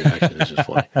funny. The reaction is just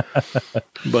funny.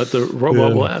 But the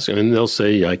robot will ask them, and they'll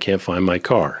say, I can't find my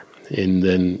car. And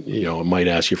then, it might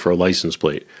ask you for a license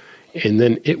plate. And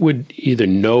then it would either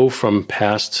know from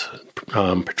past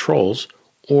patrols,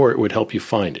 or it would help you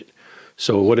find it.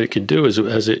 So what it could do is,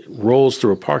 as it rolls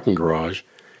through a parking garage,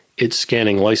 it's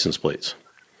scanning license plates.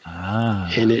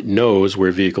 And it knows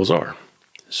where vehicles are.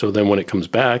 So then when it comes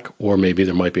back, or maybe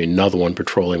there might be another one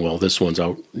patrolling while this one's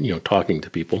out, talking to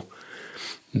people,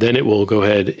 then it will go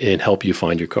ahead and help you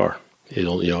find your car.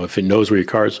 It'll, if it knows where your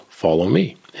car is, follow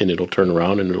me. And it'll turn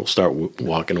around and it'll start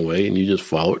walking away, and you just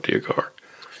follow it to your car.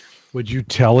 Would you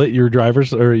tell it your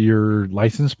driver's or your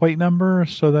license plate number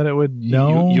so that it would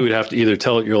know? You would have to either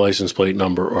tell it your license plate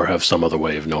number or have some other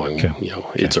way of knowing,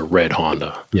 it's a red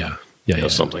Honda.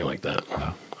 Something like that.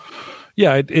 Wow.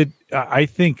 Yeah, I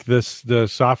think the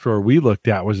software we looked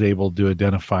at was able to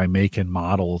identify make and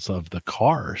models of the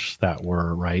cars that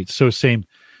were right. So same.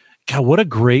 God, what a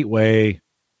great way. I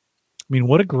mean,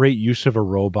 what a great use of a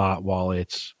robot while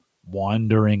it's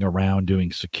wandering around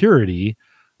doing security,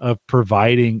 of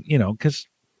providing, because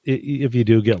if you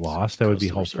do get lost, that would be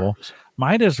helpful. Service.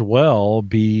 Might as well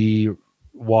be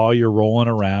while you're rolling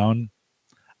around,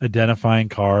 identifying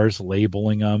cars,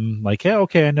 labeling them like, hey,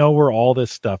 okay, I know where all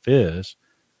this stuff is.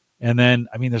 And then,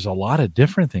 there's a lot of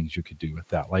different things you could do with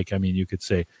that. Like, you could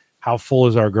say, how full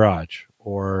is our garage?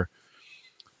 Or,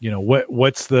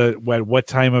 what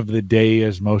time of the day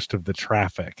is most of the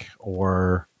traffic?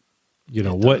 Or,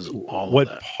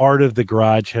 what part of the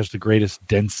garage has the greatest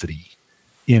density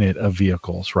in it of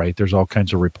vehicles, right? There's all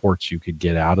kinds of reports you could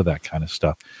get out of that kind of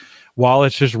stuff while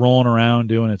it's just rolling around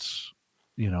doing its,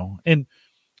 and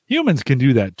humans can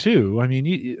do that too.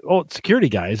 Security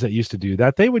guys that used to do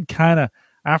that, they would kind of,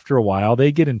 after a while,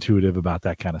 they get intuitive about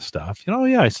that kind of stuff.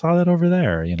 I saw that over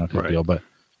there, type deal.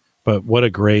 But what a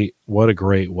great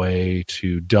way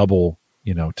to double,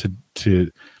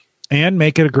 to and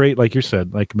make it a great, like you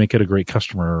said, make it a great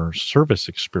customer service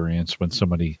experience when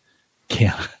somebody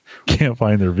can't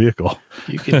find their vehicle.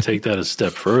 You can take that a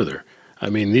step further.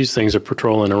 These things are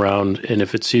patrolling around, and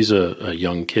if it sees a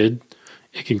young kid,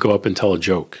 it can go up and tell a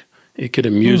joke. It could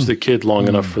amuse the kid long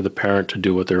enough for the parent to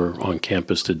do what they're on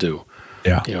campus to do.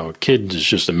 Yeah. A kid is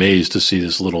just amazed to see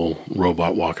this little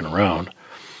robot walking around.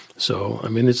 So,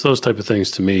 it's those type of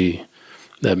things to me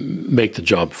that make the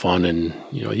job fun, and,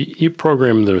 you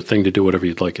program the thing to do whatever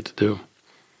you'd like it to do.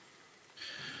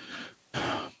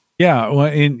 Yeah. Well,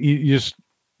 and you just,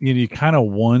 you kind of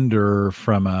wonder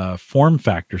from a form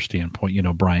factor standpoint,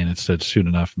 Brian had said soon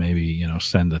enough, maybe,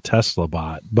 send a Tesla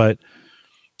bot, but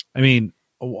I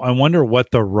wonder what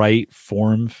the right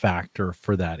form factor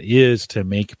for that is to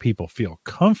make people feel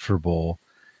comfortable,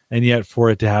 and yet for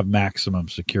it to have maximum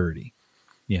security.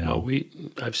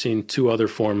 I've seen two other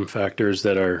form factors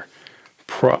that are,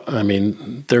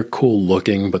 they're cool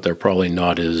looking, but they're probably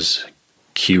not as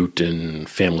cute and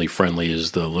family friendly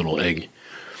as the little egg.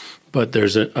 But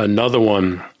there's another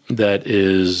one that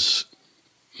is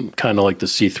kind of like the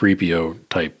C-3PO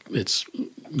type. It's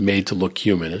made to look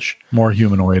humanish, more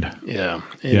humanoid. Yeah,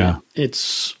 and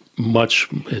it's much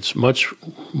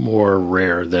more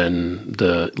rare than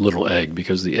the little egg,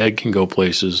 because the egg can go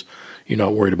places. You're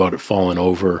not worried about it falling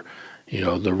over.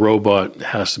 The robot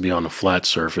has to be on a flat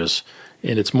surface,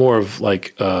 and it's more of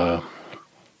like, to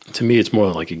me, it's more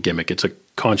like a gimmick. It's a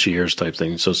concierge type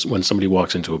thing. So when somebody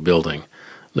walks into a building,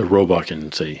 the robot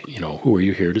can say, who are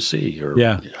you here to see? Or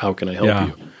how can I help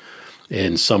you?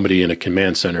 And somebody in a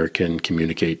command center can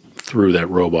communicate through that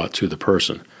robot to the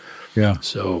person. Yeah.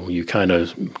 So you kind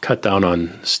of cut down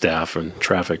on staff and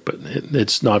traffic, but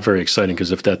it's not very exciting,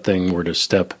 because if that thing were to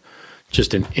step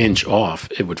just an inch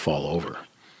off, it would fall over.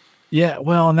 Yeah.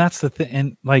 Well, and that's the thing.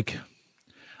 And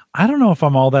I don't know if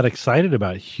I'm all that excited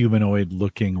about humanoid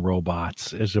looking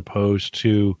robots as opposed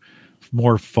to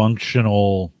more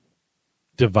functional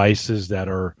devices that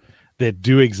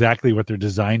do exactly what they're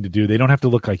designed to do. They don't have to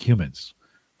look like humans.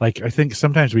 I think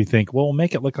sometimes we think, well, we'll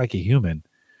make it look like a human.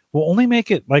 We'll only make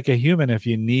it like a human if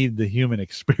you need the human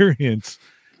experience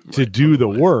to do the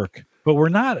work. But we're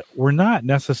not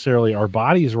necessarily, our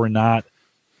bodies were not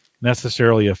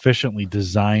necessarily efficiently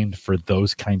designed for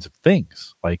those kinds of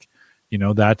things.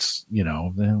 That's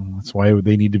why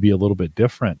they need to be a little bit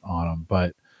different on them.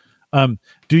 But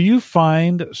do you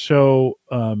find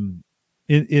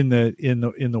in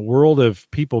the world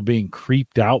of people being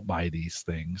creeped out by these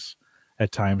things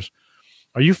at times,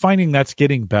 are you finding that's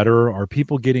getting better? Are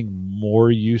people getting more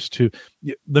used to?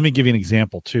 Let me give you an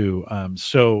example too.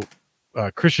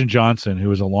 Christian Johnson,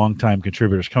 who is a longtime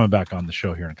contributor, is coming back on the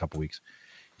show here in a couple weeks.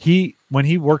 when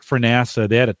he worked for NASA,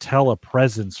 they had a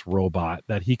telepresence robot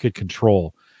that he could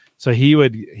control. So he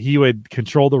would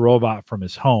control the robot from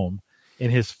his home,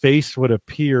 and his face would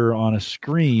appear on a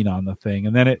screen on the thing,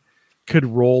 and then it could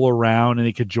roll around and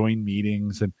he could join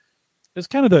meetings. And it's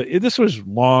kind of this was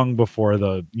long before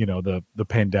the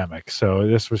pandemic, so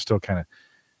this was still kind of.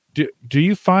 Do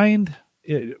you find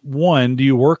do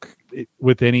you work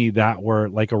with any that where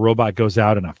like a robot goes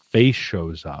out and a face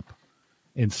shows up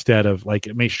instead of like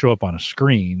it may show up on a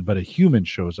screen, but a human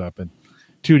shows up? And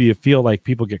two, do you feel like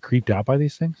people get creeped out by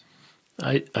these things?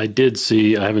 I did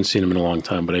see, I haven't seen them in a long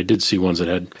time, but I did see ones that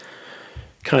had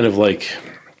kind of like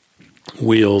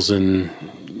wheels and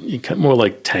more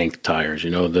like tank tires,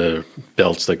 the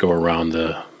belts that go around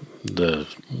the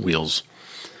wheels.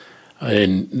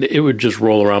 And it would just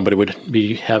roll around, but it would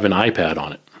have an iPad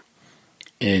on it.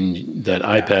 And that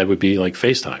iPad would be like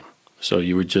FaceTime. So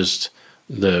you would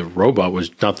the robot was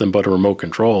nothing but a remote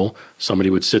control. Somebody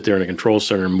would sit there in a control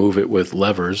center and move it with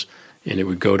levers, and it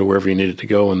would go to wherever you needed to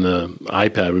go, and the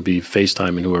iPad would be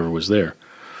FaceTiming whoever was there.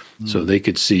 So they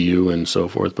could see you and so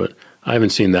forth. But I haven't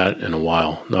seen that in a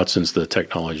while, not since the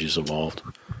technology's evolved.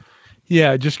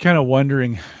 Yeah, just kind of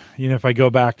wondering, if I go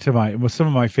back to some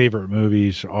of my favorite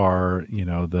movies are,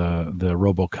 the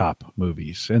RoboCop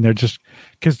movies. And they're just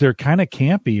because they're kind of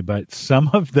campy, but some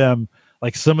of them,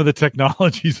 like some of the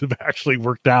technologies have actually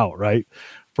worked out, right,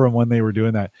 from when they were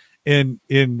doing that. In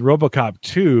RoboCop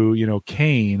 2,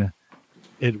 Kane,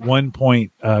 at one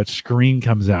point, a screen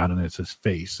comes out and it's his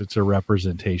face. It's a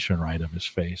representation, right, of his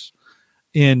face.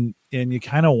 And you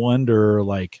kind of wonder,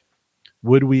 like,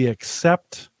 would we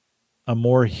accept a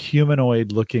more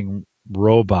humanoid-looking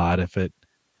robot if it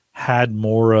had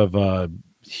more of a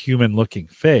human-looking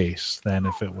face than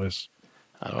if it was?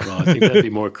 I don't know. I think that'd be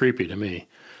more creepy to me.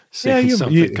 Seeing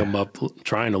something come up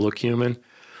trying to look human.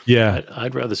 Yeah,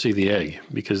 I'd rather see the egg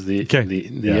because the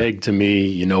egg to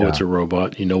me, it's a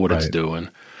robot. You know what it's doing.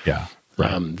 Yeah.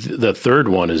 Right. The third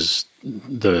one is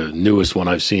the newest one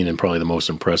I've seen and probably the most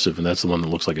impressive, and that's the one that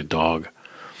looks like a dog.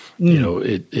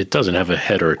 It doesn't have a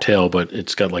head or a tail, but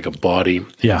it's got like a body.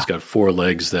 Yeah. It's got four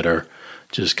legs that are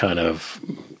just kind of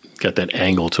got that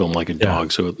angle to them like a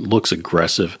dog, so it looks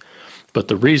aggressive. But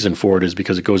the reason for it is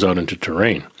because it goes out into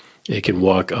terrain. It can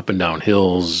walk up and down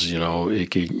hills,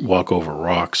 it can walk over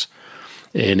rocks.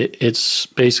 And it's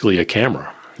basically a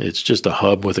camera. It's just a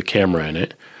hub with a camera in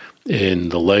it.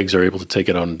 And the legs are able to take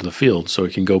it out into the field so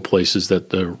it can go places that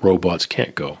the robots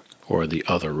can't go or the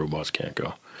other robots can't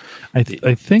go. I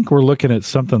think we're looking at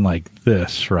something like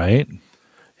this, right?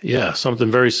 Yeah, something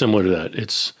very similar to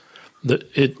that.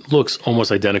 It looks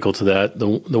almost identical to that.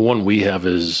 The one we have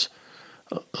is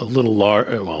a little large.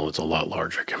 Well, it's a lot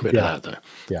larger compared to that.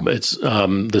 Yeah. But it's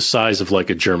the size of like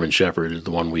a German Shepherd is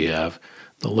the one we have.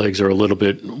 The legs are a little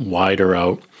bit wider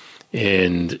out,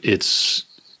 and it's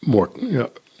more.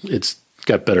 It's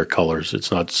got better colors.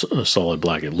 It's not a solid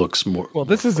black. It looks more. Well,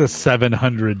 this is a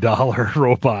 $700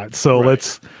 robot, so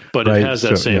let's. But it has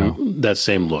that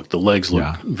same look. The legs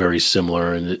look very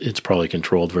similar, and it's probably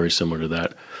controlled very similar to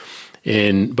that.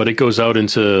 But it goes out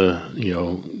into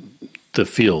the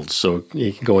fields, so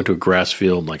you can go into a grass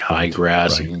field like high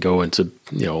grass. You can go into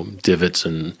divots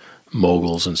and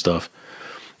moguls and stuff,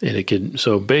 and it can.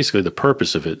 So basically, the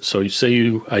purpose of it. So you say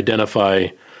you identify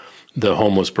the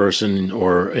homeless person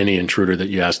or any intruder that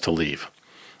you ask to leave,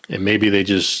 and maybe they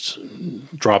just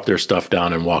drop their stuff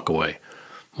down and walk away.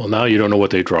 Well, now you don't know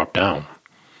what they dropped down,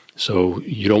 so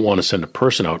you don't want to send a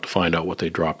person out to find out what they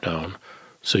dropped down.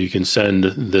 So you can send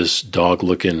this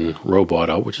dog-looking robot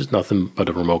out, which is nothing but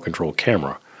a remote control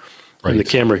camera. Right. And the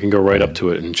camera can go right up to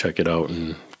it and check it out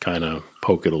and kind of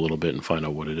poke it a little bit and find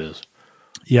out what it is.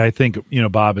 Yeah, I think,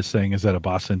 Bob is saying, is that a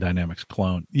Boston Dynamics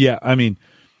clone? Yeah, I mean,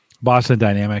 Boston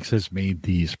Dynamics has made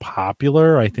these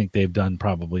popular. I think they've done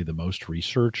probably the most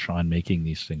research on making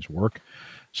these things work.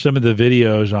 Some of the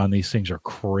videos on these things are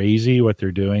crazy, what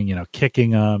they're doing,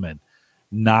 kicking them and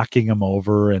knocking them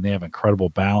over, and they have incredible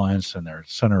balance, and their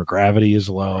center of gravity is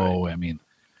low. Right. I mean,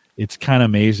 it's kind of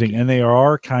amazing, and they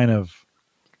are kind of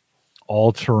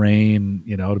all-terrain.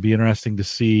 It'll be interesting to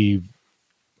see.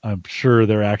 I'm sure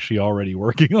they're actually already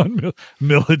working on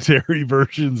military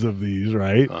versions of these,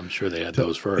 right? I'm sure they had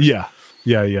those first. Yeah.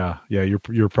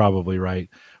 You're probably right.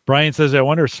 Brian says, I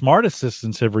wonder if smart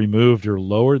assistants have removed or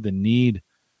lowered the need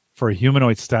for a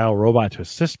humanoid-style robot to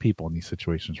assist people in these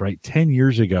situations, right? 10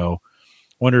 years ago,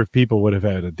 wonder if people would have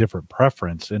had a different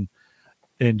preference. And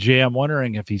Jay, I'm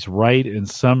wondering if he's right in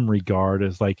some regard,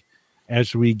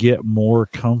 as we get more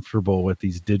comfortable with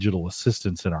these digital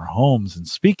assistants in our homes and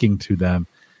speaking to them,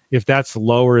 if that's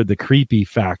lowered the creepy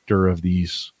factor of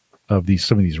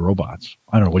some of these robots.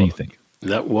 I don't know. What do you think?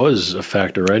 that was a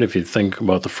factor, right? If you think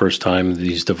about the first time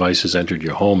these devices entered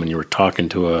your home and you were talking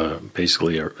to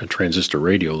basically a transistor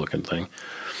radio looking thing,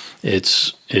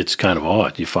 it's kind of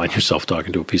odd. You find yourself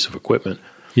talking to a piece of equipment.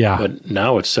 Yeah. But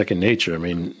now it's second nature. I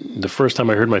mean, the first time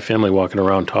I heard my family walking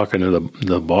around talking to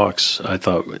the box, I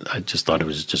just thought it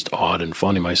was just odd and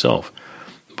funny myself.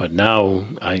 But now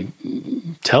I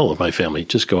tell my family,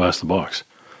 just go ask the box.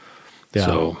 Yeah.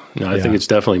 So I think it's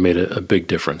definitely made a big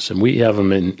difference. And we have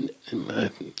them in,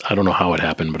 I don't know how it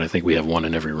happened, but I think we have one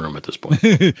in every room at this point.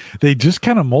 They just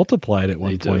kind of multiplied at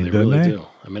one point, they really do.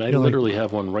 I mean, I literally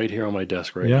have one right here on my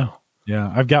desk right now.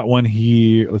 Yeah, I've got one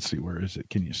here. Let's see, where is it?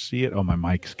 Can you see it? Oh, my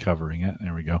mic's covering it.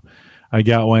 There we go. I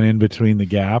got one in between the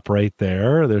gap right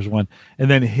there. There's one.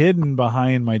 And then hidden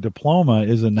behind my diploma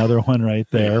is another one right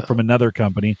there from another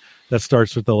company that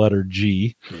starts with the letter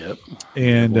G. Yep.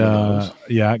 And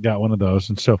I got one of those.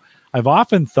 And so I've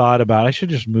often thought about I should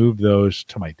just move those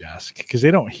to my desk because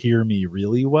they don't hear me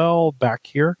really well back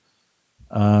here.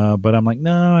 But I'm like,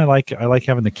 no, I like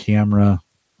having the camera.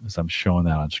 As I'm showing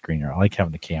that on screen here, I like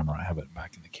having the camera. I have it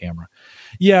back in the camera.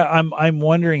 Yeah, I'm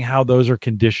wondering how those are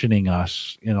conditioning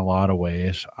us in a lot of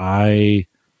ways. I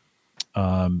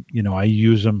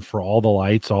use them for all the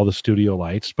lights, all the studio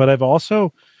lights, but I've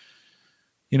also,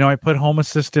 I put Home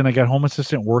Assistant. I got Home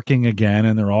Assistant working again,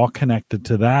 and they're all connected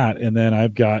to that. And then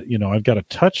I've got a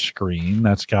touch screen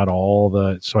that's got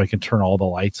so I can turn all the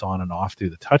lights on and off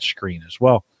through the touch screen as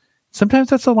well.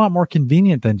 Sometimes that's a lot more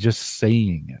convenient than just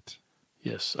saying it.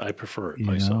 Yes, I prefer it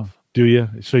myself. Do you?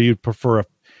 So you prefer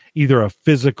either a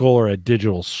physical or a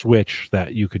digital switch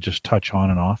that you could just touch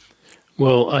on and off?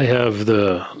 Well, I have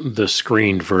the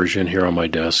screened version here on my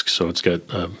desk, so it's got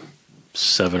a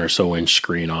 7 or so inch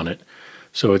screen on it.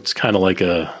 So it's kind of like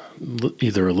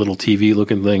either a little TV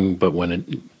looking thing, but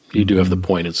when you do have the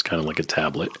point, it's kind of like a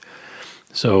tablet.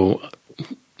 So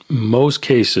most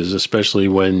cases, especially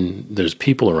when there's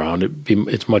people around,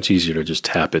 it's much easier to just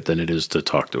tap it than it is to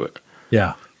talk to it.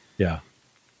 Yeah, yeah.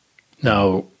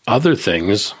 Now, other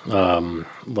things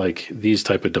like these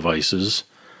type of devices,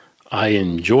 I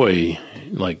enjoy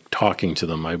like talking to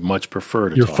them. I much prefer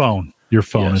to talk. Your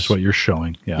phone is what you're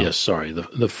showing. Yeah. Yes, sorry,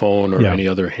 the phone or any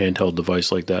other handheld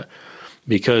device like that,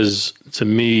 because to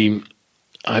me,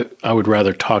 I would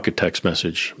rather talk a text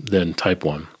message than type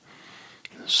one.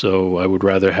 So I would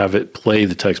rather have it play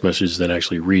the text message than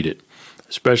actually read it,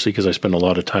 especially because I spend a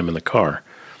lot of time in the car.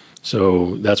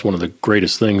 So that's one of the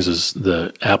greatest things is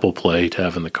the Apple Play to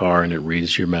have in the car, and it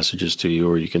reads your messages to you,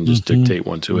 or you can just dictate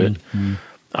one to it.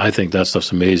 I think that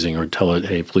stuff's amazing. Or tell it,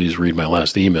 hey, please read my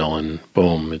last email, and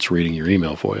boom, it's reading your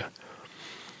email for you.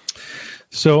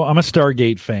 So I'm a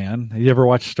Stargate fan. Have you ever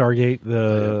watched Stargate?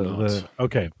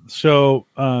 Okay. So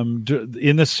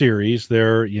in the series,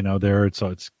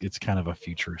 it's kind of a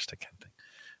futuristic thing,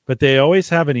 but they always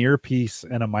have an earpiece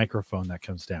and a microphone that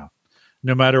comes down,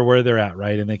 no matter where they're at,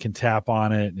 right? And they can tap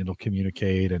on it and it'll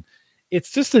communicate. And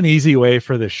it's just an easy way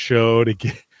for the show to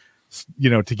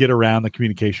get around the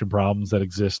communication problems that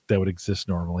would exist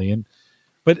normally.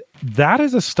 But that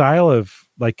is a style of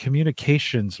like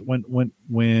communications when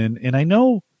and I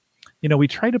know, we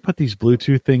try to put these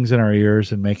Bluetooth things in our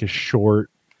ears and make a short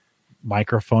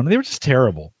microphone. They were just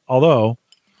terrible. Although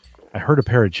I heard a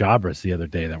pair of Jabras the other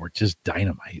day that were just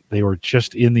dynamite. They were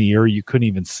just in the ear. You couldn't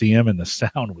even see them, and the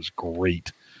sound was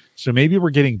great. So maybe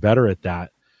we're getting better at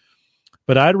that.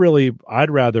 But I'd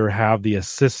rather have the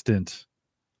assistant.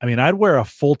 I mean, I'd wear a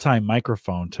full-time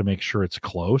microphone to make sure it's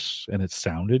close and it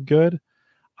sounded good.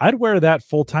 I'd wear that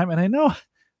full-time. And I know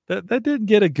that didn't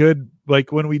get a good,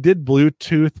 like when we did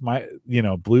Bluetooth,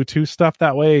 Bluetooth stuff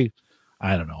that way,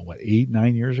 I don't know, 8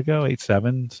 years ago, 8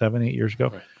 years ago.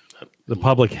 Right. The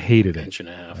public hated it. Inch and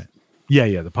a half. Right.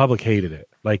 Yeah. The public hated it.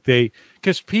 Like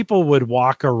because people would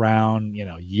walk around,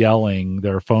 yelling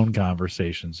their phone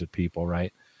conversations at people,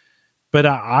 right? But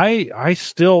I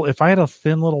still, if I had a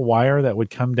thin little wire that would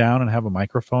come down and have a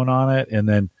microphone on it, and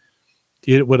then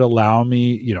it would allow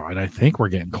me, and I think we're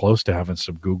getting close to having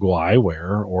some Google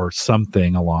eyewear or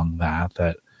something along that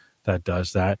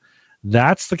does that.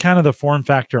 That's the kind of the form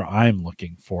factor I'm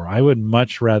looking for. I would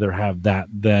much rather have that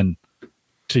than,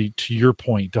 to your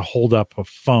point, to hold up a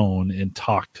phone and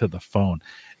talk to the phone.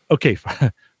 Okay,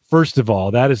 first of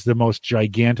all, that is the most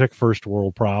gigantic first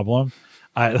world problem.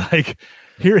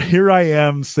 Here I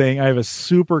am saying I have a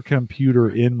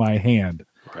supercomputer in my hand,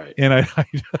 right? And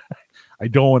I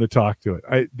don't want to talk to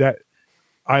it.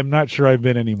 I'm not sure I've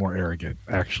been any more arrogant,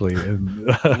 actually. And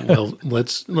well,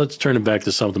 let's turn it back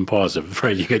to something positive,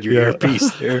 right? You got your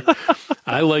earpiece there.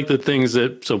 I like the things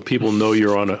so people know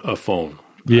you're on a phone.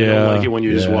 I don't like it when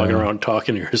you're just walking around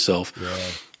talking to yourself.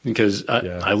 because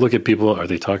I look at people, are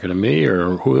they talking to me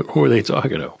or who are they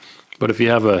talking to? But if you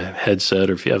have a headset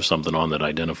or if you have something on that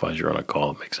identifies you're on a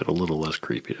call, it makes it a little less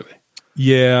creepy to me.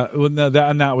 Yeah, well, no,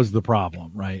 that was the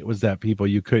problem, right? Was that people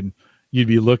you'd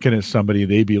be looking at somebody,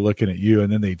 they'd be looking at you,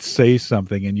 and then they'd say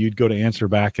something, and you'd go to answer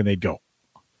back, and they'd go,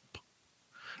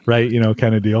 right,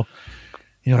 kind of deal.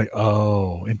 You're like,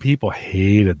 oh, and people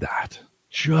hated that,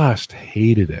 just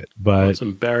hated it. But it's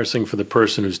embarrassing for the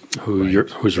person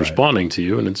who's responding to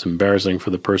you, and it's embarrassing for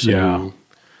the person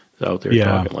who's out there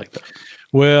talking like that.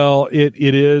 Well, it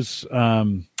is.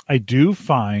 I do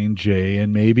find, Jay,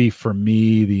 and maybe for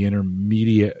me, the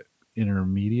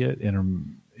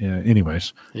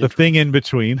anyways, the thing in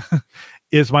between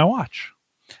is my watch.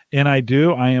 And I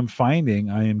am finding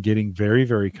I am getting very,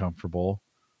 very comfortable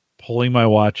pulling my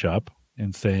watch up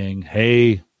and saying,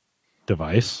 hey,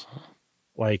 device,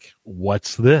 like,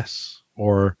 what's this?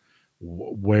 Or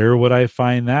where would I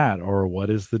find that? Or what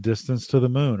is the distance to the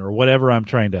moon? Or whatever I'm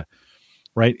trying to,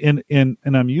 right? And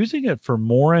I'm using it for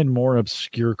more and more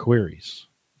obscure queries,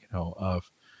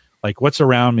 of like what's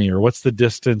around me or what's the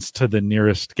distance to the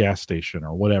nearest gas station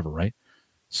or whatever, right?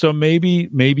 So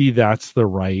maybe that's the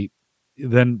right,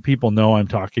 then people know I'm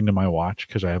talking to my watch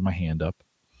because I have my hand up.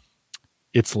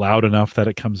 It's loud enough that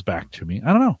it comes back to me.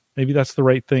 I don't know. Maybe that's the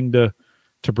right thing to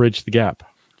bridge the gap.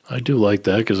 I do like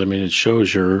that because, it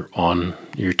shows you're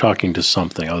talking to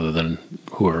something other than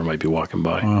whoever might be walking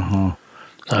by.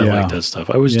 I like that stuff.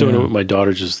 I was doing it with my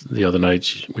daughter just the other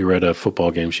night. We were at a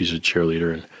football game. She's a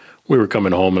cheerleader, and we were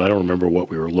coming home, and I don't remember what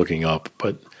we were looking up,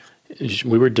 but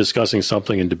we were discussing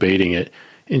something and debating it,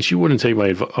 and she wouldn't take my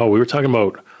advice. Oh, we were talking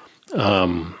about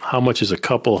how much is a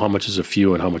couple, how much is a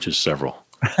few, and how much is several.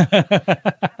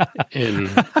 And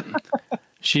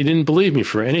she didn't believe me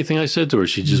for anything I said to her.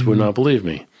 She just would not believe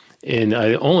me. And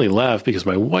I only laughed because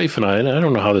my wife and I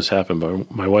don't know how this happened,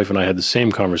 but my wife and I had the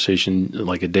same conversation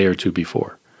like a day or two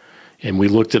before. And we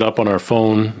looked it up on our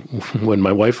phone when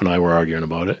my wife and I were arguing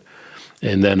about it.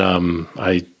 And then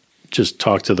I just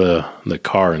talked to the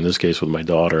car, in this case with my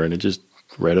daughter, and it just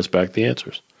read us back the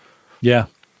answers. Yeah.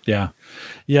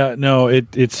 No,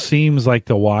 it seems like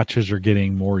the watches are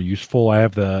getting more useful. I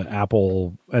have the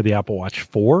Apple Watch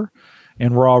 4,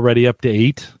 and we're already up to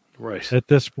 8 at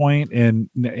this point. And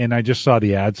I just saw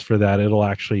the ads for that. It'll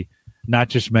actually not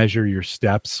just measure your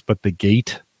steps, but the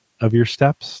gait of your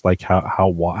steps, like how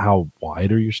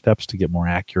wide are your steps to get more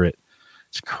accurate.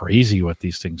 It's crazy what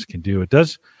these things can do. It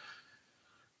does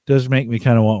make me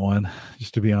kind of want one,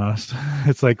 just to be honest.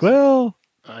 It's like, well,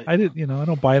 I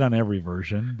don't buy it on every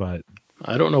version, but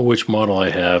I don't know which model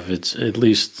I have. It's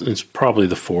probably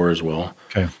the 4 as well.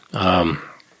 Okay.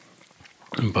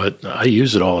 But I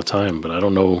use it all the time, but I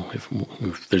don't know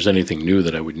if there's anything new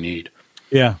that I would need.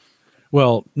 Yeah.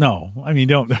 Well, no.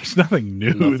 There's nothing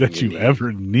new that you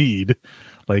ever need.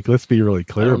 Like, let's be really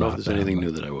clear about that. I don't know if there's anything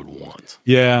new that I would want.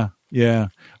 Yeah.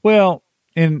 Well,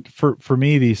 and for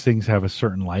me, these things have a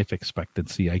certain life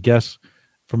expectancy. I guess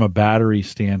from a battery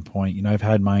standpoint, I've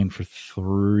had mine for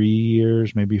 3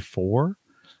 years, maybe 4.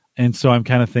 And so I'm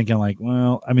kind of thinking like,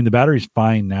 well, the battery's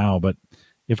fine now, but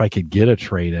if I could get a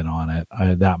trade in on it,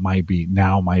 that might be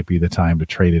the time to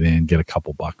trade it in, get a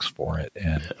couple bucks for it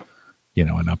and,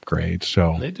 an upgrade.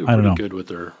 So they do pretty good with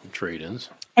their trade-ins.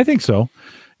 I think so.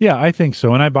 Yeah, I think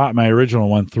so. And I bought my original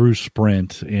one through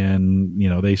Sprint, and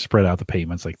they spread out the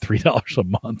payments like $3 a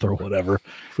month or whatever.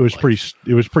 It was pretty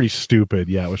stupid.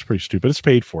 Yeah, it was pretty stupid. It's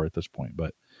paid for at this point,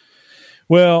 but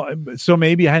so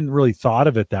maybe I hadn't really thought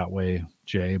of it that way,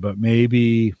 Jay. But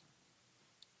maybe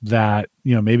that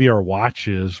maybe our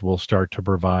watches will start to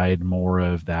provide more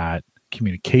of that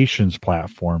communications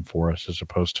platform for us as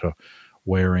opposed to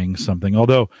wearing something.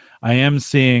 Although I am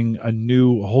seeing a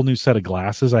whole new set of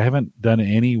glasses. I haven't done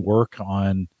any work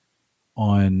on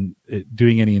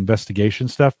doing any investigation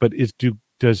stuff, but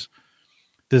does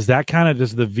the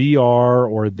VR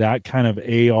or that kind of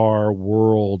AR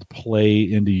world play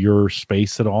into your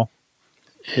space at all?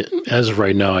 As of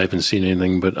right now, I haven't seen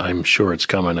anything, but I'm sure it's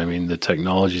coming. The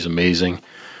technology is amazing.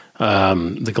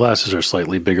 The glasses are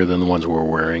slightly bigger than the ones we're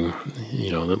wearing,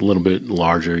 a little bit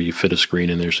larger. You fit a screen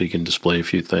in there so you can display a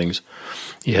few things.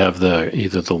 You have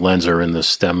either the lens or in the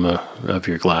stem of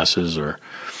your glasses, and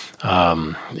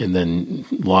then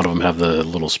a lot of them have the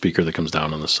little speaker that comes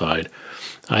down on the side.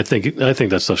 I think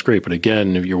that stuff's great. But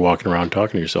again, if you're walking around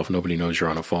talking to yourself, nobody knows you're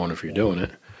on a phone if you're doing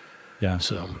it. Yeah.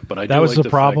 So, but that was the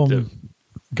problem.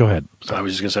 Go ahead. Sorry. I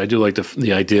was just going to say, I do like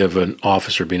the idea of an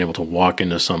officer being able to walk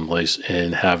into someplace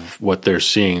and have what they're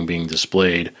seeing being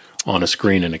displayed on a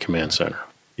screen in a command center.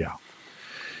 Yeah.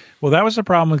 Well, that was the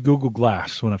problem with Google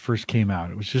Glass when it first came out.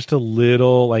 It was just a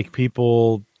little like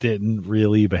people didn't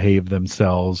really behave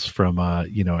themselves from a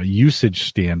usage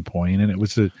standpoint, and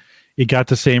it got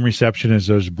the same reception as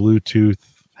those Bluetooth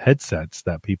headsets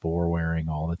that people were wearing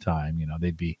all the time.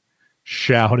 They'd be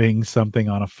shouting something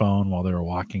on a phone while they were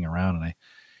walking around, and I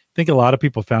think a lot of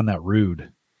people found that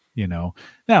rude. Now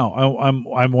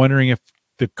I'm wondering if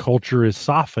the culture is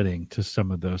softening to some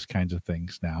of those kinds of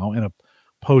things now in a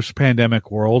post-pandemic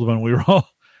world when we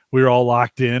were all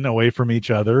locked in away from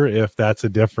each other. If that's a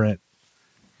different,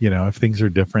 if things are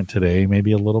different today,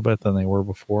 maybe a little bit than they were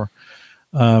before.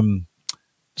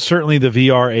 Certainly the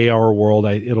VR AR world,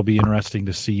 it'll be interesting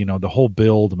to see. The whole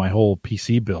build, my whole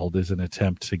PC build, is an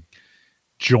attempt to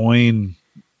join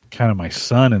kind of my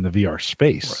son in the VR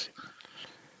space.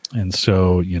 Right. And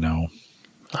so,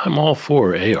 I'm all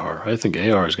for AR. I think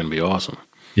AR is going to be awesome.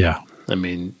 Yeah. I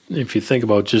mean, if you think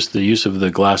about just the use of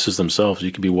the glasses themselves,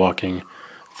 you could be walking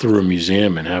through a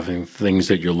museum and having things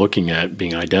that you're looking at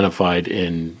being identified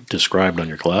and described on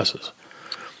your glasses.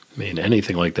 I mean,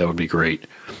 anything like that would be great.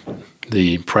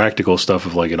 The practical stuff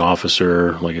of like an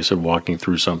officer, like I said, walking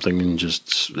through something and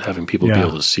just having people be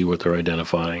able to see what they're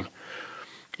identifying.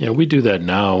 We do that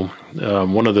now.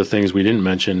 One of the things we didn't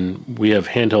mention, we have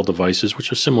handheld devices,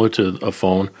 which are similar to a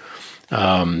phone.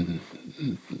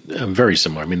 Very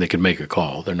similar. I mean, they could make a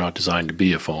call. They're not designed to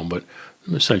be a phone, but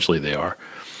essentially they are.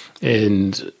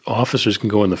 And officers can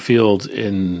go in the field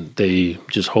and they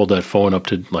just hold that phone up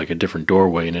to like a different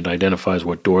doorway, and it identifies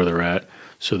what door they're at.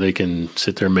 So they can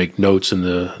sit there and make notes in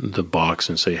the box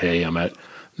and say, hey, I'm at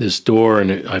this door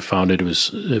and I found it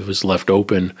was left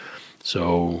open.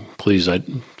 So please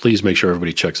make sure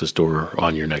everybody checks this door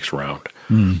on your next round.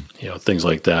 Things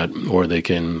like that. Or they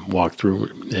can walk through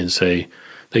and say,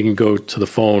 they can go to the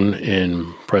phone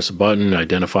and press a button,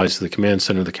 identifies to the command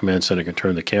center. The command center can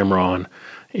turn the camera on,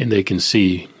 and they can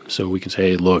see. So we can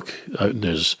say, hey, look,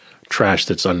 there's trash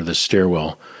that's under this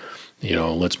stairwell.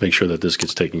 Let's make sure that this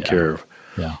gets taken care of.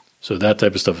 Yeah. So that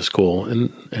type of stuff is cool.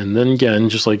 And then again,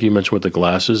 just like you mentioned with the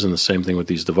glasses and the same thing with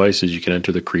these devices, you can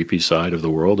enter the creepy side of the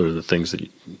world or the things that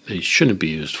they shouldn't be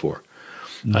used for.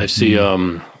 Mm-hmm. I see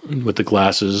with the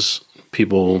glasses,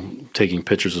 people taking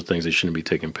pictures of things they shouldn't be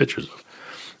taking pictures of.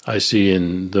 I see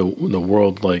in the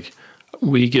world, like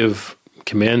we give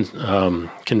command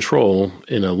control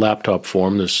in a laptop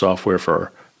form. There's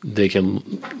software they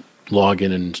can log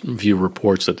in and view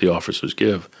reports that the officers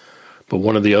give. But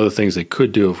one of the other things they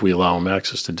could do if we allow them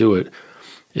access to do it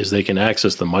is they can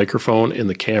access the microphone and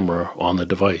the camera on the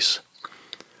device.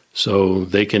 So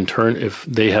they can turn, if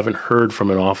they haven't heard from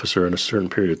an officer in a certain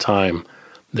period of time,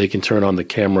 they can turn on the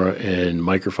camera and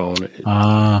microphone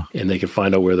and they can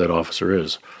find out where that officer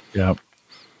is. Yeah.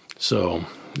 So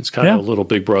it's kind of a little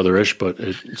Big Brother-ish, but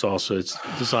it's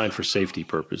designed for safety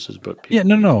purposes. But people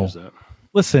use that.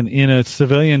 Listen, in a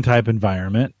civilian type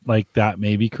environment, like that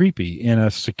may be creepy. In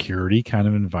a security kind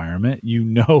of environment,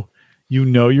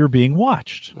 you're being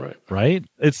watched. Right?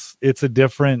 It's a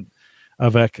difference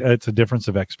of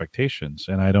expectations,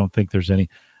 and I don't think there's any.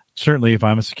 Certainly, if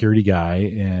I'm a security guy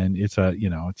and it's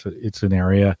an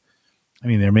area. I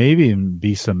mean, there may even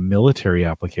be some military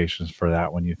applications for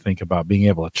that when you think about being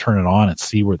able to turn it on and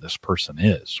see where this person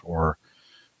is, or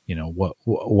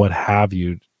what have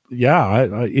you. Yeah,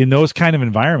 in those kind of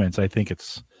environments, I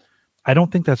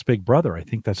don't think that's Big Brother. I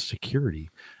think that's security.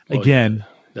 Again,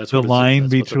 that's the line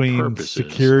between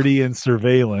security and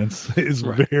surveillance is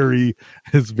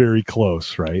very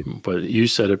close, right? But you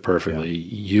said it perfectly.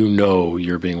 Yeah.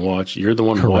 You're being watched. You're the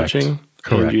one watching,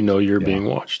 and you're being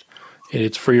watched. And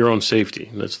it's for your own safety.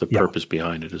 That's the purpose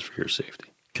behind it, is for your safety.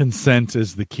 Consent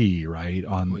is the key, right?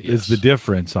 Is the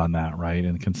difference on that, right?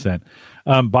 And consent.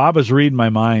 Bob is reading my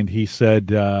mind. He said,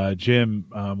 Jim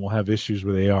will have issues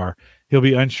with AR. He'll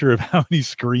be unsure of how many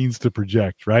screens to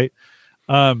project, right?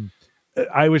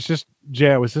 I was just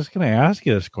going to ask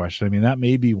you this question. I mean, that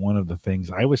may be one of the things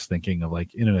I was thinking of,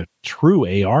 like in a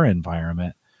true AR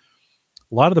environment.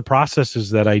 A lot of the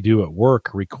processes that I do at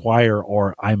work require,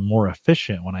 or I'm more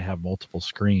efficient when I have multiple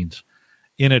screens.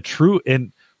 And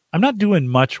I'm not doing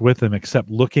much with them except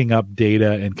looking up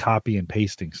data and copy and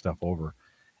pasting stuff over.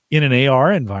 In an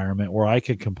AR environment where I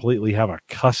could completely have a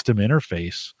custom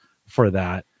interface for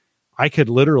that, I could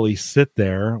literally sit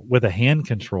there with a hand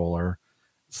controller,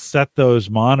 set those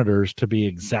monitors to be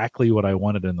exactly what I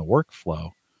wanted in the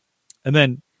workflow, and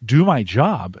then do my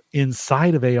job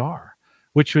inside of AR,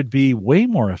 which would be way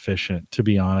more efficient, to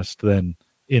be honest, than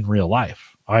in real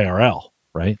life, IRL,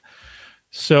 right?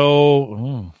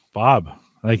 So, Bob,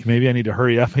 like maybe I need to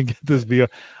hurry up and get this video.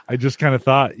 I just kind of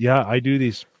thought, I do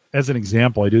these as an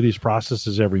example, I do these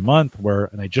processes every month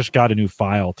and I just got a new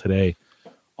file today.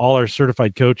 All our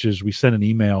certified coaches, we send an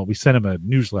email, we send them a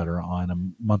newsletter on a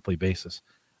monthly basis.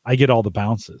 I get all the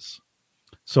bounces.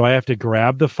 So I have to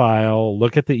grab the file,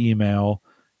 look at the email,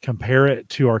 compare it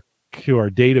to our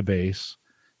database,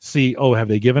 see, have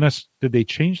they given us, did they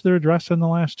change their address in the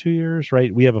last 2 years?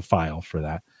 Right? We have a file for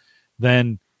that.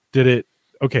 Then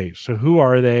so who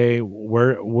are they?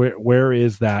 Where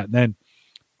is that? And then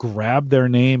grab their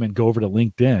name and go over to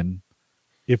LinkedIn.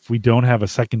 If we don't have a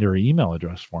secondary email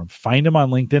address for them, find them on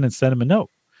LinkedIn and send them a note.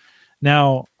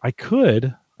 Now, I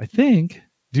think,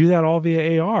 do that all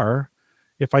via AR.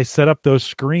 If I set up those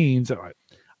screens, I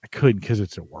couldn't because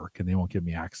it's at work and they won't give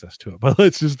me access to it. But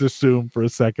let's just assume for a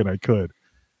second I could.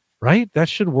 Right? That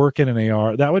should work in an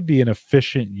AR. That would be an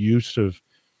efficient use of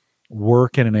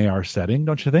work in an AR setting,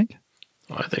 don't you think?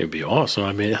 I think it'd be awesome.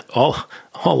 I mean,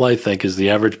 all I think is the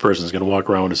average person is going to walk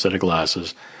around with a set of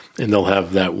glasses, and they'll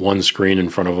have that one screen in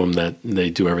front of them that they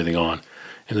do everything on.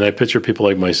 And then I picture people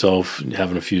like myself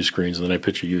having a few screens, and then I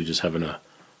picture you just having a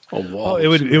wall. It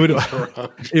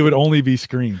would only be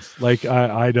screens. Like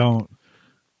I don't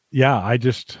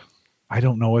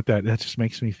know what that just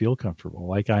makes me feel comfortable.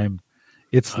 Like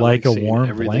it's like a warm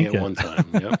everything blanket at one time.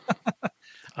 Yep.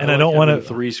 And I don't want to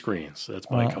 3 screens.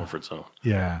 That's my comfort zone.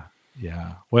 Yeah.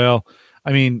 Yeah. Well,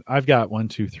 I mean, I've got 1,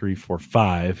 2, 3, 4,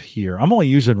 5 here. I'm only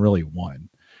using really one,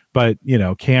 but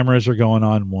cameras are going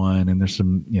on one, and there's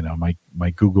some,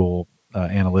 my Google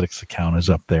Analytics account is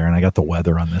up there, and I got the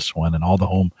weather on this one, and all the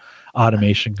home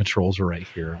automation controls are right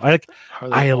here. I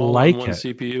like one it.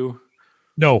 CPU?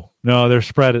 No, they're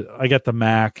spread. I got the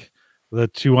Mac. The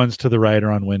 2 ones to the right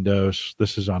are on Windows.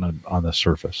 This is on the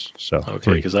Surface. So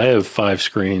okay, because I have 5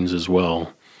 screens as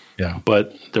well. Yeah,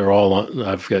 but they're all on.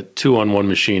 I've got 2 on one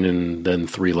machine and then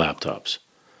 3 laptops.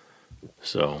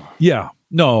 So yeah,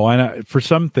 no, and for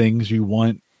some things you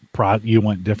want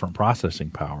different processing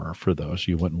power for those.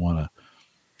 You wouldn't want to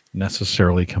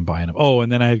necessarily combine them. Oh,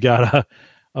 and then I've got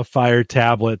a Fire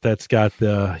tablet that's got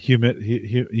the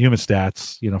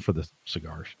humidistats, for the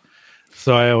cigars.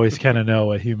 So I always kind of know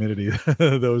what humidity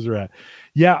those are at.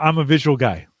 Yeah, I'm a visual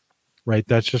guy, right?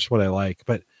 That's just what I like.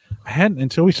 But I hadn't,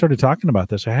 until we started talking about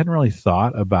this, I hadn't really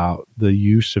thought about the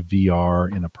use of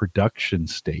VR in a production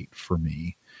state for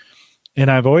me. And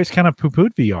I've always kind of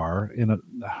poo-pooed VR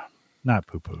not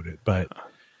poo-pooed it, but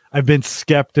I've been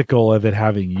skeptical of it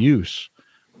having use.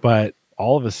 But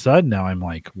all of a sudden now I'm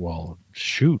like, well,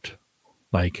 shoot.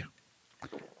 Like,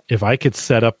 if I could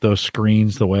set up those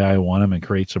screens the way I want them and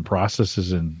create some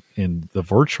processes in the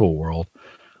virtual world,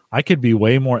 I could be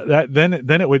way more that then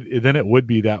it would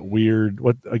be that weird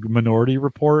Minority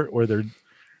Report where they're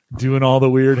doing all the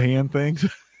weird hand things.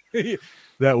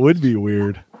 That would be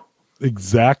weird.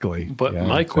 Exactly. But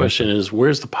my question is,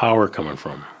 where's the power coming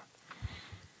from?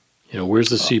 Where's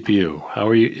the CPU? How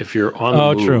are you if you're on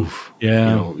the move? True.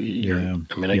 Yeah.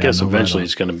 I mean, I guess eventually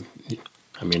it's going to.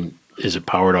 I mean, is it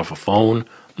powered off a phone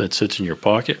that sits in your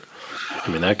pocket? I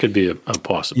mean, that could be a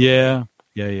possibility.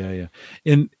 Yeah.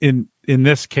 In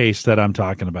this case that I'm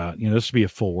talking about, this would be a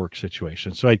full work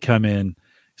situation. So I'd come in,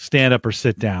 stand up or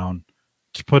sit down,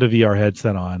 to put a VR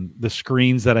headset on. The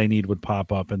screens that I need would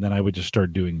pop up, and then I would just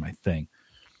start doing my thing.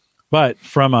 But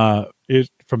from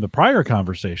the prior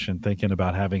conversation, thinking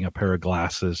about having a pair of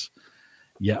glasses,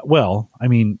 Google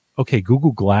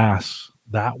Glass,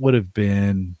 that would have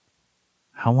been,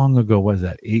 how long ago was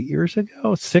that? 8 years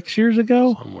ago? 6 years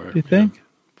ago? Somewhere, do you think?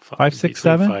 5, 6,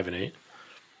 7? 5 and 8.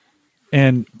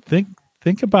 And think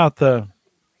about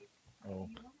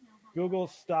Google,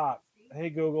 stop. Hey,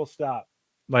 Google, stop.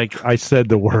 Like I said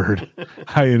the word.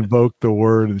 I invoked the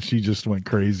word and she just went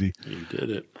crazy. You did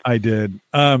it. I did.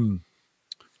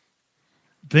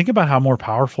 Think about how more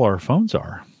powerful our phones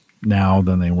are now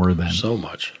than they were then. So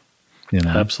much.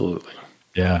 Absolutely.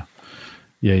 Yeah.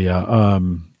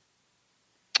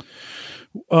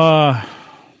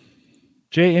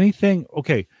 Jay, anything?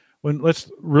 Okay. Let's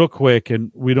real quick,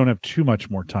 and we don't have too much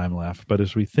more time left, but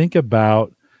as we think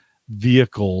about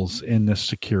vehicles in the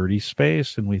security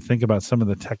space and we think about some of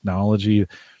the technology,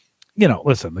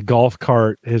 listen, the golf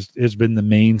cart has been the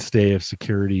mainstay of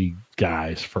security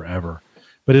guys forever.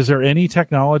 But is there any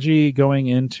technology going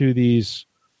into these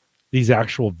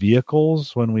actual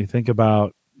vehicles when we think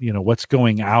about, what's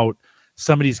going out?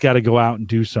 Somebody's got to go out and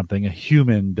do something. A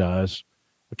human does.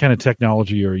 What kind of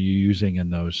technology are you using in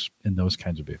those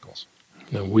kinds of vehicles?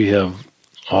 We have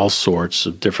all sorts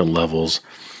of different levels.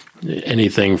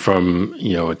 Anything from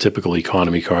a typical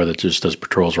economy car that just does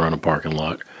patrols around a parking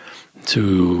lot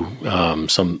to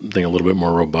something a little bit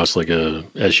more robust like a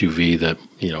SUV that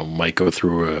might go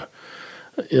through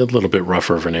a little bit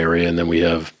rougher of an area, and then we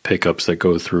have pickups that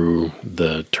go through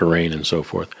the terrain and so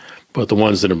forth. But the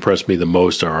ones that impress me the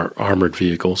most are armored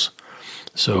vehicles.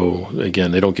 So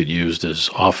again, they don't get used as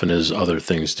often as other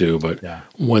things do, but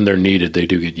when they're needed, they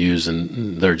do get used,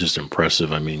 and they're just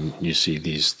impressive. I mean, you see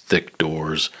these thick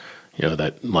doors,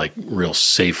 that like real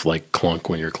safe like clunk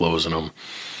when you're closing them,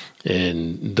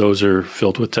 and those are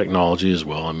filled with technology as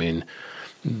well. I mean,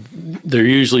 they're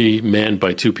usually manned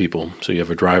by two people. So you have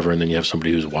a driver and then you have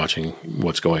somebody who's watching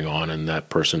what's going on, and that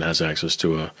person has access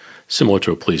to similar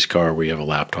to a police car where you have a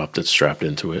laptop that's strapped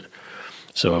into it.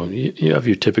 So you have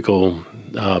your typical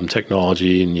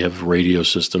technology, and you have radio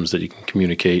systems that you can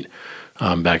communicate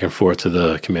back and forth to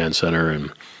the command center,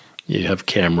 and you have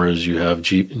cameras, you have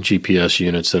GPS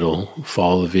units that'll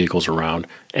follow the vehicles around,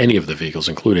 any of the vehicles,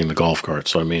 including the golf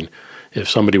carts. So, I mean, if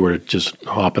somebody were to just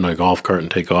hop in a golf cart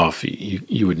and take off,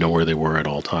 you would know where they were at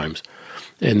all times.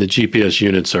 And the GPS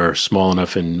units are small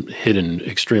enough and hidden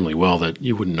extremely well that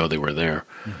you wouldn't know they were there.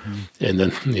 Mm-hmm. And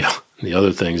then the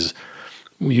other things,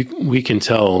 we can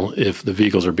tell if the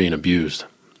vehicles are being abused.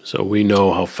 So we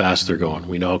know how fast they're going.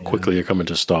 We know how quickly they're coming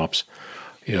to stops.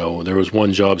 There was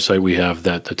one job site we have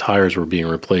that the tires were being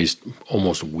replaced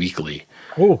almost weekly.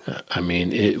 Oh, I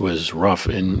mean, it was rough,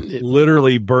 and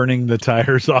literally burning the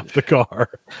tires off the car.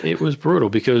 It was brutal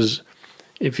because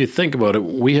if you think about it,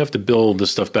 we have to bill the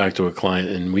stuff back to a client,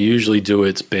 and we usually do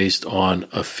it based on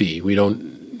a fee. We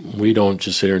don't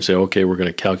just sit here and say, okay, we're going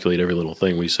to calculate every little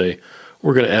thing. We say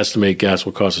we're going to estimate gas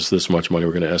will cost us this much money.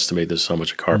 We're going to estimate this how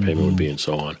much a car payment would be, and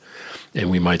so on. And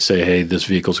we might say, hey, this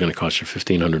vehicle is going to cost you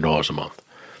 $1,500 a month.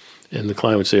 And the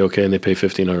client would say, okay, and they pay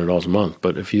 $1,500 a month.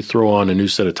 But if you throw on a new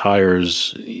set of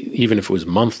tires, even if it was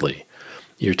monthly,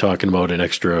 you're talking about an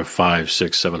extra $500,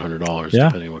 $600, $700,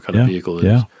 depending on what kind of vehicle it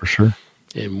is. Yeah, for sure.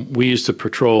 And we used to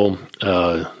patrol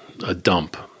a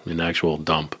dump, an actual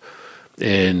dump.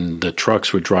 And the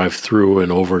trucks would drive through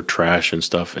and over trash and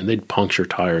stuff, and they'd puncture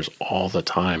tires all the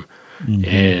time. Mm-hmm.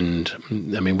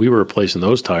 And, I mean, we were replacing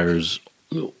those tires,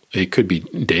 it could be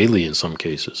daily in some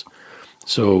cases.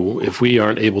 So if we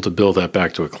aren't able to bill that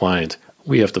back to a client,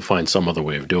 we have to find some other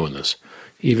way of doing this.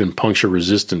 Even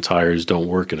puncture-resistant tires don't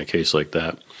work in a case like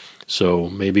that. So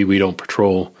maybe we don't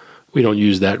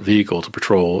use that vehicle to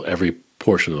patrol every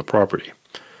portion of the property.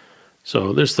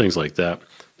 So there's things like that.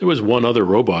 There was one other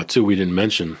robot, too, we didn't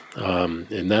mention, and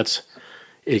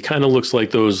it kind of looks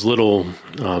like those little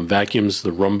vacuums,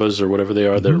 the Roombas or whatever they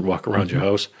are, that walk around your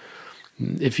house.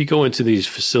 If you go into these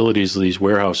facilities, these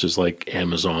warehouses like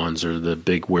Amazon's or the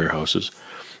big warehouses,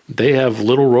 they have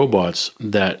little robots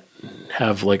that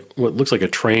have like what looks like a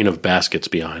train of baskets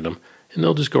behind them, and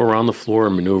they'll just go around the floor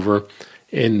and maneuver,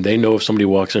 and they know if somebody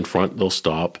walks in front, they'll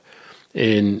stop.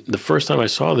 And the first time I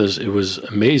saw this, it was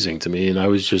amazing to me, and I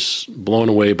was just blown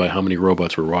away by how many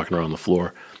robots were walking around the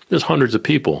floor. There's hundreds of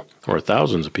people or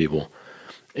thousands of people,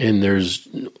 and there's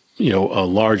a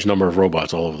large number of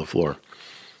robots all over the floor.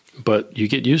 But you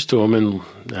get used to them, and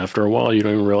after a while, you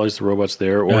don't even realize the robot's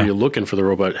there, or you're looking for the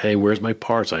robot. Hey, where's my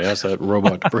parts? I asked that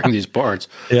robot to bring these parts.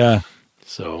 Yeah.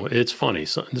 So it's funny.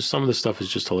 Some of this stuff is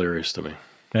just hilarious to me.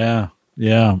 Yeah.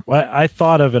 Yeah. Well, I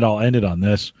thought of it. I'll end it on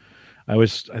this. I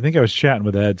think I was chatting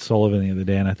with Ed Sullivan the other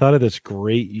day, and I thought of this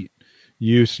great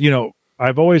use.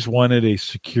 I've always wanted a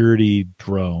security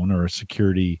drone or a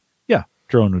security,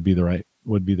 drone would be the right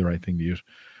thing to use,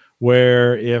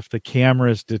 where if the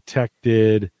cameras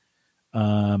detected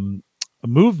a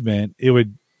movement, it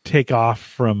would take off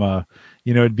from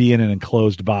it'd be in an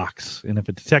enclosed box. And if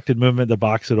it detected movement, the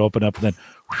box would open up and then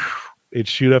it'd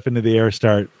shoot up into the air,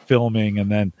 start filming, and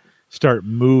then start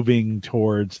moving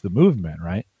towards the movement,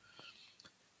 right?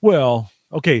 Well,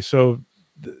 okay, so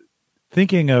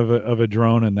thinking of a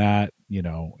drone in that,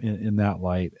 in that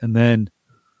light, and then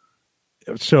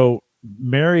so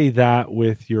marry that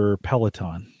with your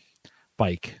Peloton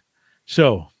bike.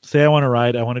 So say I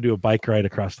want to do a bike ride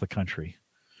across the country.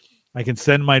 I can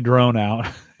send my drone out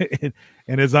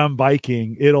and as I'm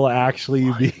biking, it'll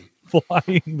actually be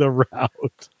flying the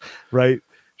route, right?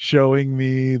 Showing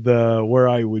me where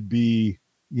I would be,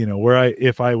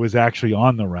 if I was actually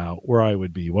on the route, where I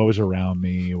would be, what was around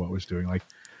me, what was doing. Like,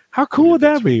 how cool would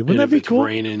that be? Wouldn't that be cool? If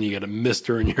it's raining, you got a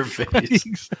mister in your face.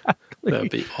 Exactly.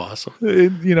 That'd be awesome.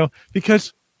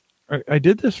 Because I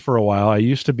did this for a while. I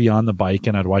used to be on the bike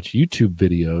and I'd watch YouTube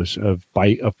videos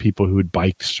of people who would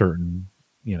bike certain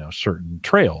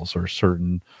trails or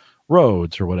certain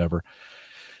roads or whatever.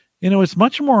 It's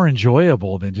much more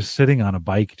enjoyable than just sitting on a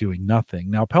bike doing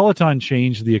nothing. Now, Peloton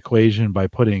changed the equation by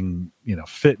putting,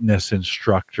 fitness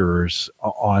instructors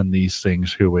on these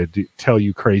things who would tell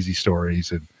you crazy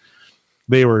stories and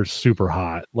they were super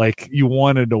hot. Like you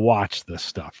wanted to watch this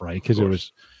stuff, right? Because it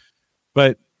was,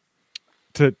 but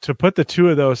to put the two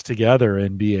of those together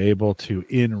and be able to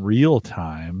in real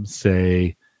time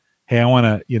say, hey, I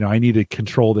want to, I need to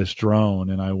control this drone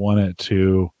and I want it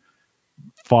to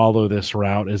follow this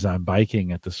route as I'm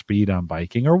biking at the speed I'm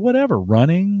biking or whatever,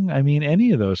 running. I mean,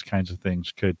 any of those kinds of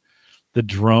things the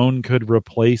drone could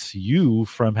replace you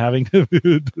from having to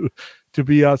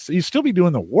be out. You'd still be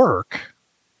doing the work,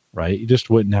 right? You just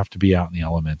wouldn't have to be out in the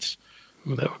elements.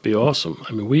 Well, that would be awesome.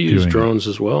 I mean, we use drones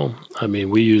as well. I mean,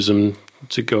 we use them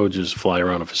to go just fly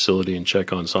around a facility and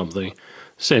check on something.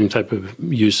 Same type of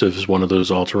use as one of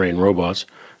those all-terrain robots.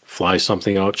 Fly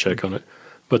something out, check on it.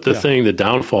 But the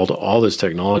downfall to all this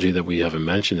technology that we haven't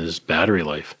mentioned is battery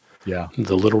life. Yeah.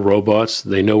 The little robots,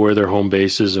 they know where their home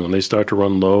base is, and when they start to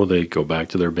run low, they go back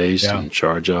to their base and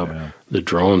charge up. Yeah. The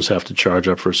drones have to charge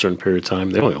up for a certain period of time.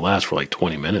 They only last for like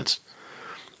 20 minutes.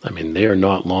 I mean, they are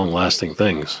not long-lasting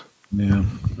things. Yeah.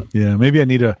 Yeah. Maybe I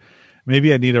need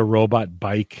a robot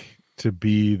bike to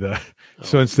be the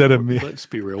so instead of me. Let's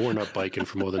be real, we're not biking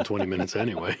for more than 20 minutes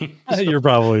anyway. So. You're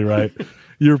probably right.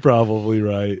 You're probably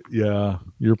right. Yeah.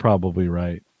 You're probably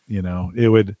right.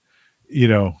 It would,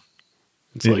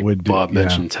 it's like Bob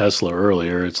mentioned Tesla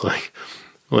earlier. It's like,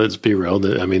 let's be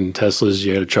real. I mean, Teslas,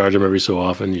 you got to charge them every so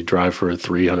often. You drive for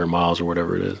 300 miles or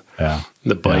whatever it is. Yeah.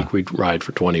 The bike, we'd ride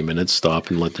for 20 minutes, stop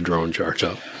and let the drone charge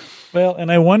up. Well,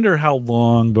 and I wonder how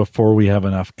long before we have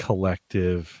enough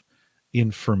collective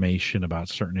information about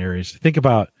certain areas. Think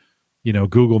about,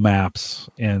 Google Maps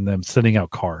and them sending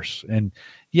out cars. And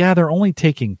they're only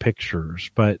taking pictures,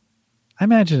 but I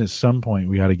imagine at some point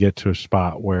we got to get to a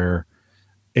spot where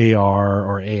AR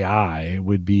or AI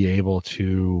would be able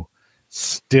to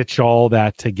stitch all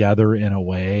that together in a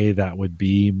way that would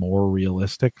be more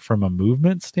realistic from a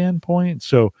movement standpoint.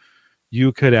 So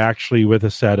you could actually, with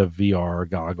a set of VR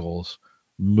goggles,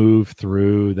 move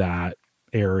through that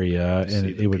area and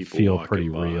it would feel pretty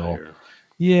real.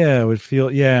 Yeah, it would feel,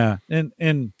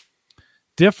 and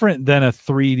different than a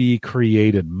 3D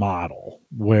created model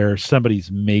where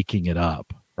somebody's making it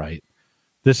up, right?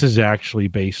 This is actually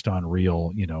based on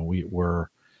real, we're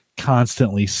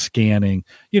constantly scanning,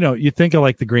 you think of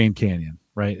like the Grand Canyon,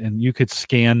 right? And you could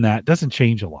scan that, doesn't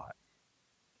change a lot,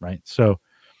 right? So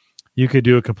you could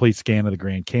do a complete scan of the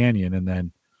Grand Canyon and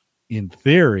then in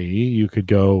theory, you could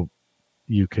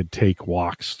take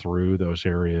walks through those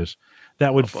areas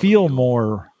that would feel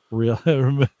more real.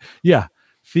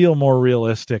 Feel more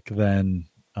realistic than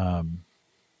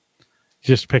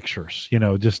just pictures, you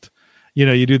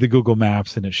do the Google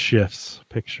Maps and it shifts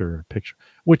picture,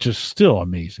 which is still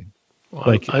amazing.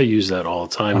 Well, I use that all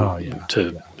the time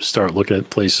to start looking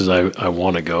at places I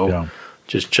want to go,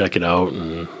 just check it out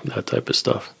and that type of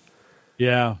stuff.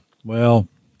 Yeah. Well,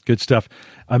 good stuff.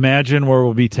 Imagine where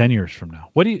we'll be 10 years from now.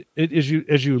 What do you,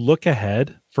 as you look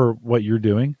ahead for what you're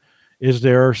doing, is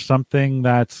there something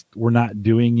that's we're not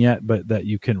doing yet, but that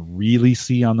you can really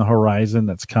see on the horizon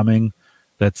that's coming?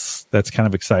 That's kind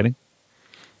of exciting.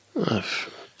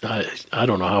 I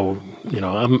don't know how,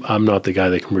 I'm not the guy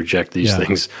that can project these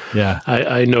things. Yeah.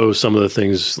 I know some of the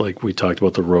things, like we talked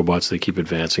about the robots, they keep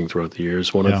advancing throughout the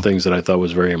years. One of the things that I thought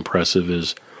was very impressive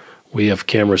is we have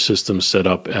camera systems set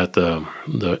up at the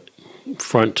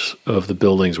front of the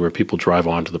buildings where people drive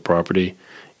onto the property.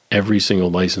 Every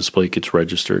single license plate gets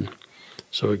registered.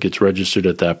 So it gets registered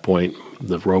at that point.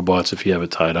 The robots, if you have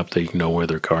it tied up, they know where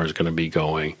their car is going to be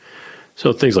going.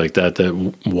 So things like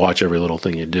that watch every little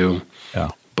thing you do. Yeah.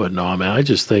 But no, I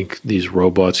just think these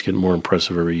robots get more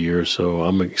impressive every year. So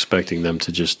I'm expecting them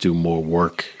to just do more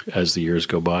work as the years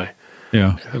go by.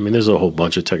 Yeah. I mean, there's a whole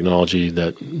bunch of technology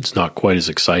that it's not quite as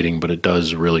exciting, but it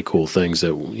does really cool things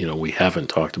that, we haven't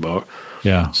talked about.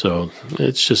 Yeah. So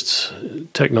it's just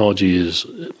technology is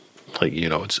like,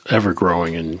 it's ever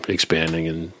growing and expanding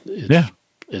and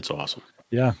it's awesome.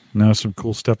 Yeah. No, some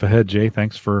cool stuff ahead, Jay.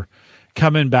 Thanks for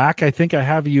coming back. I think I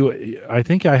have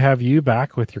you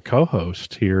back with your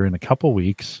co-host here in a couple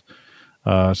weeks,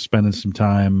 spending some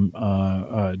time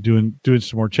doing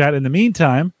some more chat. In the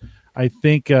meantime, I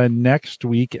think next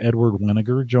week Edward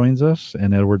Weniger joins us,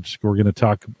 and we're going to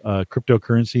talk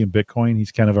cryptocurrency and Bitcoin.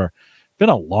 He's kind of been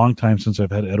a long time since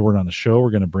I've had Edward on the show. We're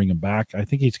going to bring him back. I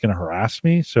think he's going to harass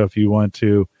me. So if you want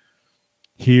to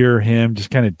hear him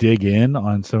just kind of dig in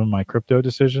on some of my crypto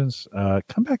decisions,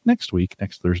 come back next week,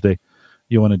 next Thursday.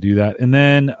 You want to do that. And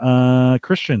then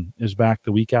Christian is back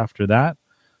the week after that.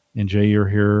 And Jay, you're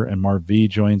here, and Marv V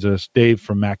joins us. Dave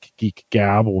from Mac Geek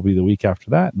Gab will be the week after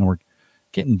that. And we're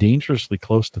getting dangerously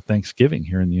close to Thanksgiving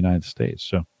here in the United States.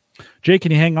 So, Jay,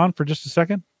 can you hang on for just a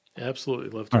second? Absolutely.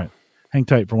 Love to. All right. Hang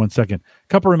tight for 1 second. A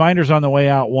couple reminders on the way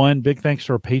out. One, big thanks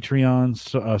to our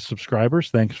Patreon subscribers.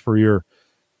 Thanks for your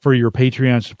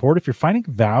Patreon support. If you're finding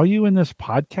value in this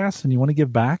podcast and you want to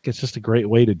give back, it's just a great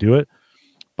way to do it.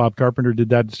 Bob Carpenter did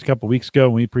that just a couple weeks ago,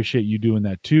 and we appreciate you doing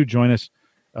that too. Join us,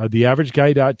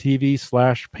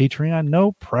 theaverageguy.tv/Patreon.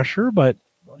 No pressure, but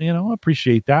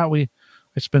appreciate that. I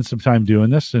spend some time doing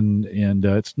this, and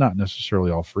it's not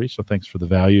necessarily all free. So thanks for the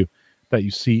value that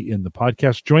you see in the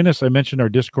podcast. Join us. I mentioned our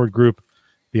Discord group,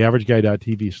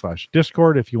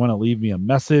 theaverageguy.tv/Discord. If you want to leave me a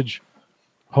message,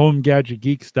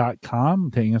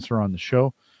 homegadgetgeeks.com to answer on the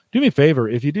show. Do me a favor.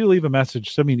 If you do leave a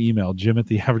message, send me an email,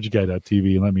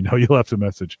 jim@theaverageguy.tv, and let me know you left a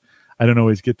message. I don't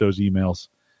always get those emails,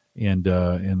 and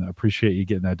appreciate you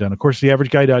getting that done. Of course, the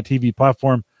averageguy.tv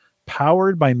platform,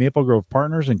 powered by Maple Grove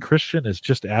Partners, and Christian has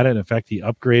just added. In fact, he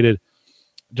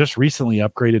just recently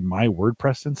upgraded my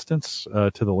WordPress instance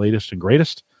to the latest and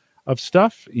greatest of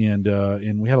stuff, and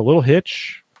we had a little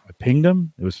hitch. I pinged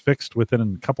him. It was fixed within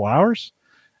a couple hours,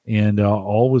 and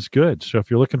all was good. So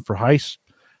if you're looking for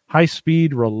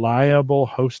high-speed, reliable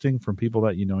hosting from people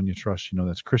that you know and you trust,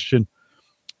 that's Christian.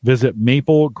 Visit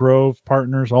Maple Grove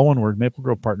Partners, all one word,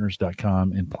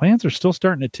 maplegrovepartners.com, and plans are still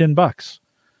starting at $10.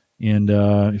 And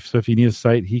if you need a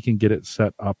site, he can get it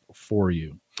set up for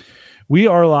you. We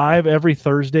are live every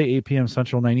Thursday, 8 p.m.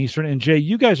 Central, 9 Eastern. And Jay,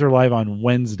 you guys are live on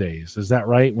Wednesdays. Is that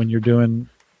right? When you're doing?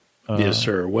 Yes,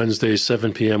 sir. Wednesdays,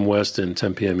 7 p.m. West and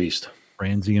 10 p.m. East.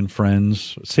 Franze and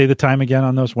Friends. Say the time again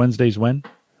on those Wednesdays. When?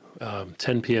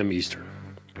 10 p.m. Eastern.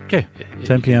 Okay.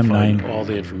 10 p.m. 9. All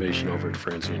the information over at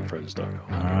franzeandfriends.com.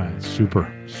 All right.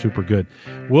 Super, super good.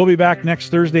 We'll be back next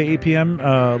Thursday, 8 p.m.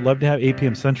 Love to have 8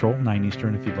 p.m. Central, 9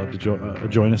 Eastern. If you'd love to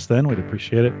join us then, we'd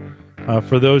appreciate it.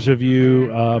 For those of you,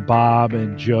 Bob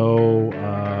and Joe,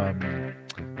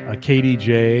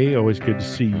 KDJ, always good to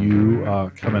see you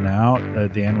coming out.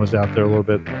 Dan was out there a little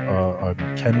bit.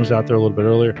 Ken was out there a little bit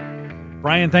earlier.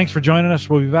 Brian, thanks for joining us.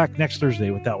 We'll be back next Thursday.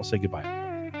 With that, we'll say goodbye.